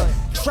flood.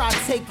 Try to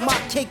take my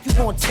cake, you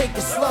gon' take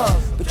a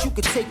slug. But you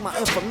could take my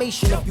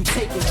information if you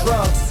taking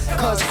drugs.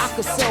 Cause I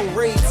could sell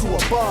raid to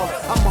above.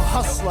 I'm a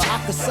hustler,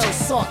 I could sell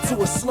salt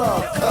to a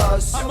slug.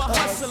 Cause I'm a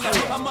hustler,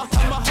 I'm a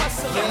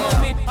hustler,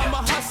 homie. I'm a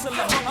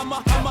hustler, I'm a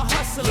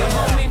hustler,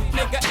 homie.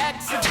 Nigga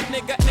action,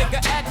 nigga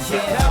action.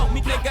 Help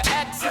me, nigga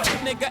action,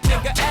 nigga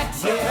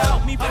action.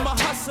 Help me, I'm a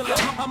hustler,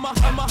 I'm a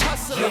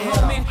hustler,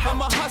 homie.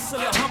 I'm a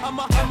hustler, I'm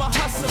a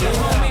hustler,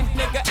 homie.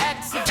 Nigga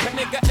action,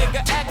 nigga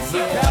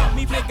action. Help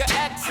me, nigga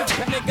action,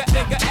 nigga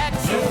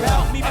action.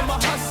 Help me, I'm a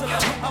hustler,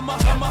 I'm a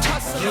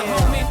hustler,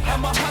 homie.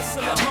 I'm a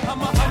hustler,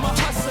 I'm a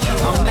hustler.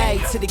 I'm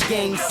married to the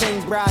game,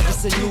 same bride,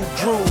 just a new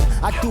groom.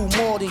 I do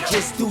more than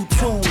just do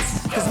tunes,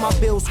 cause my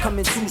bills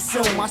coming too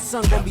soon. My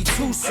son gon' be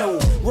too soon.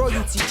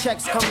 Royalty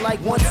checks come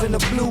like once in a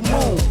blue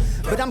moon.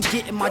 But I'm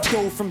getting my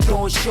dough from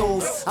doing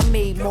shows. I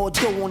made more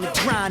dough on the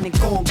grind than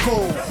gon'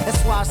 gold.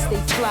 That's why I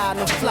stay fly,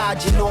 no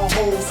flogging on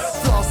hoes.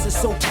 Floss is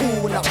so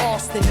cool in the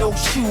Austin, no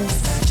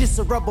shoes. Just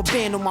a rubber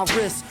band on my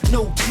wrist,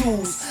 no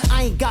jewels.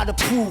 I ain't gotta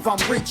prove I'm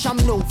rich, I'm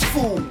no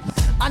fool.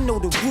 I know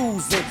the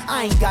rules and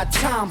I ain't got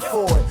time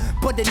for it.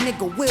 But the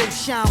nigga will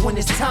shine when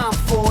it's time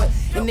for it.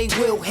 And they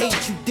will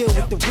hate you, deal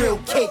with the real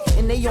cake.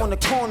 And they on the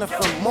corner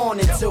from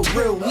morning till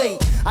real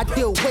late. I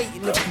deal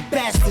waiting if you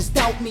bastards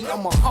doubt me.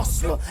 I'm a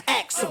hustler,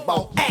 ask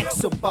about. I'm a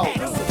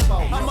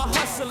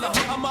hustler,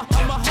 I'm a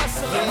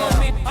hustler,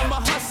 homie. I'm a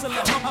hustler,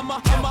 I'm a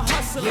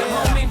hustler,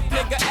 homie.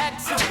 Nigga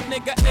action,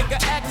 nigga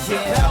action.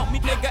 Help me,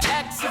 nigga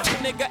action,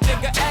 nigga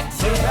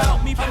action.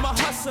 Help me, I'm a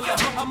hustler,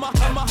 I'm a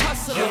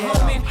hustler,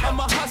 homie. I'm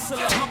a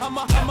hustler, I'm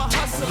a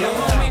hustler,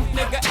 homie.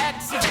 Nigga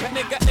action,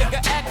 nigga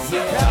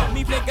action. Help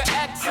me, nigga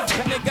action,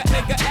 nigga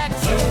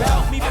action.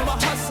 Help me, I'm a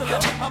hustler,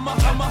 I'm a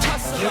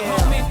hustler,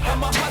 homie.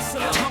 I'm a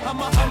hustler, I'm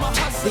a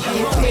hustler. To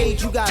get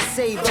paid, you gotta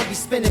save, don't be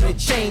spending the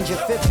change. In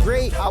 5th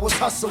grade, I was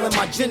hustling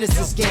my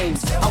Genesis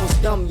games. I was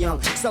dumb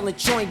young, selling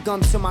chewing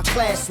gum to my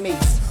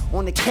classmates.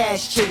 On the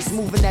cash chase,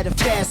 moving at a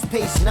fast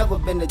pace. Never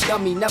been a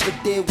dummy, never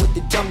did what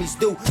the dummies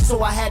do.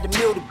 So I had to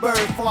mill the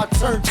bird before I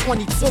turned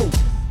 22.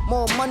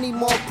 More money,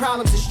 more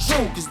problems, is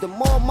true. Cause the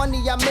more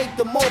money I make,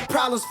 the more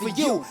problems for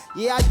you.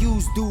 Yeah, I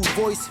use dude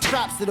voice,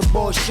 props to the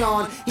boy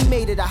Sean. He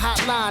made it a hot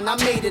line, I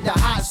made it a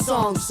hot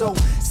song. So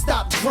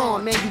stop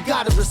drawing, man, you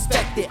gotta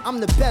respect it. I'm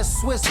the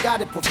best Swiss,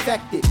 got it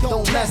perfected.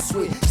 Don't mess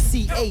with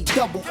CASSIDY.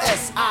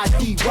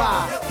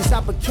 Cause I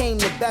became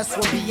the best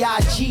when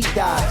B.I.G.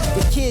 died.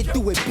 The kid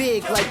do it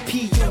big like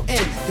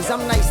P.U.N. Cause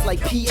I'm nice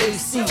like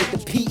P.A.C. with the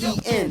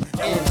P.E.N.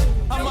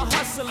 I'm a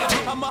hustler,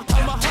 I'm a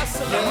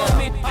hustler,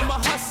 homie. I'm a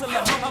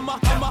hustler, I'm a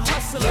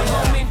hustler,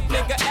 homie.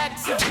 Nigga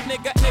action,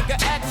 nigga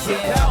action.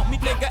 Help me,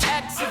 nigga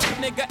action,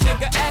 nigga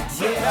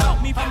action.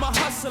 Help me, I'm a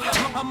hustler,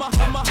 I'm a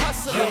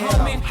hustler,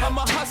 homie. I'm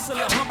a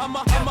hustler, I'm a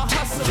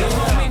hustler,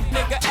 homie.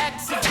 Nigga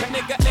action,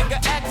 nigga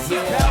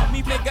action. Help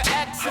me, nigga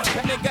action,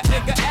 nigga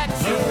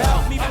action.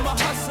 Help me, I'm a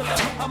hustler,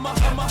 I'm a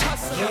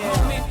hustler,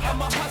 homie.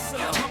 I'm a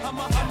hustler, I'm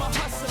a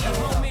hustler,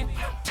 homie.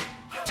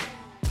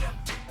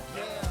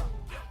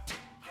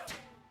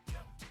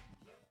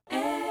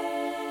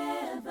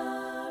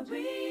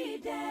 Every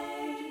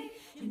day,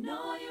 you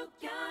know you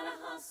got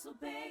hustle,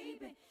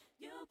 baby.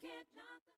 You can't.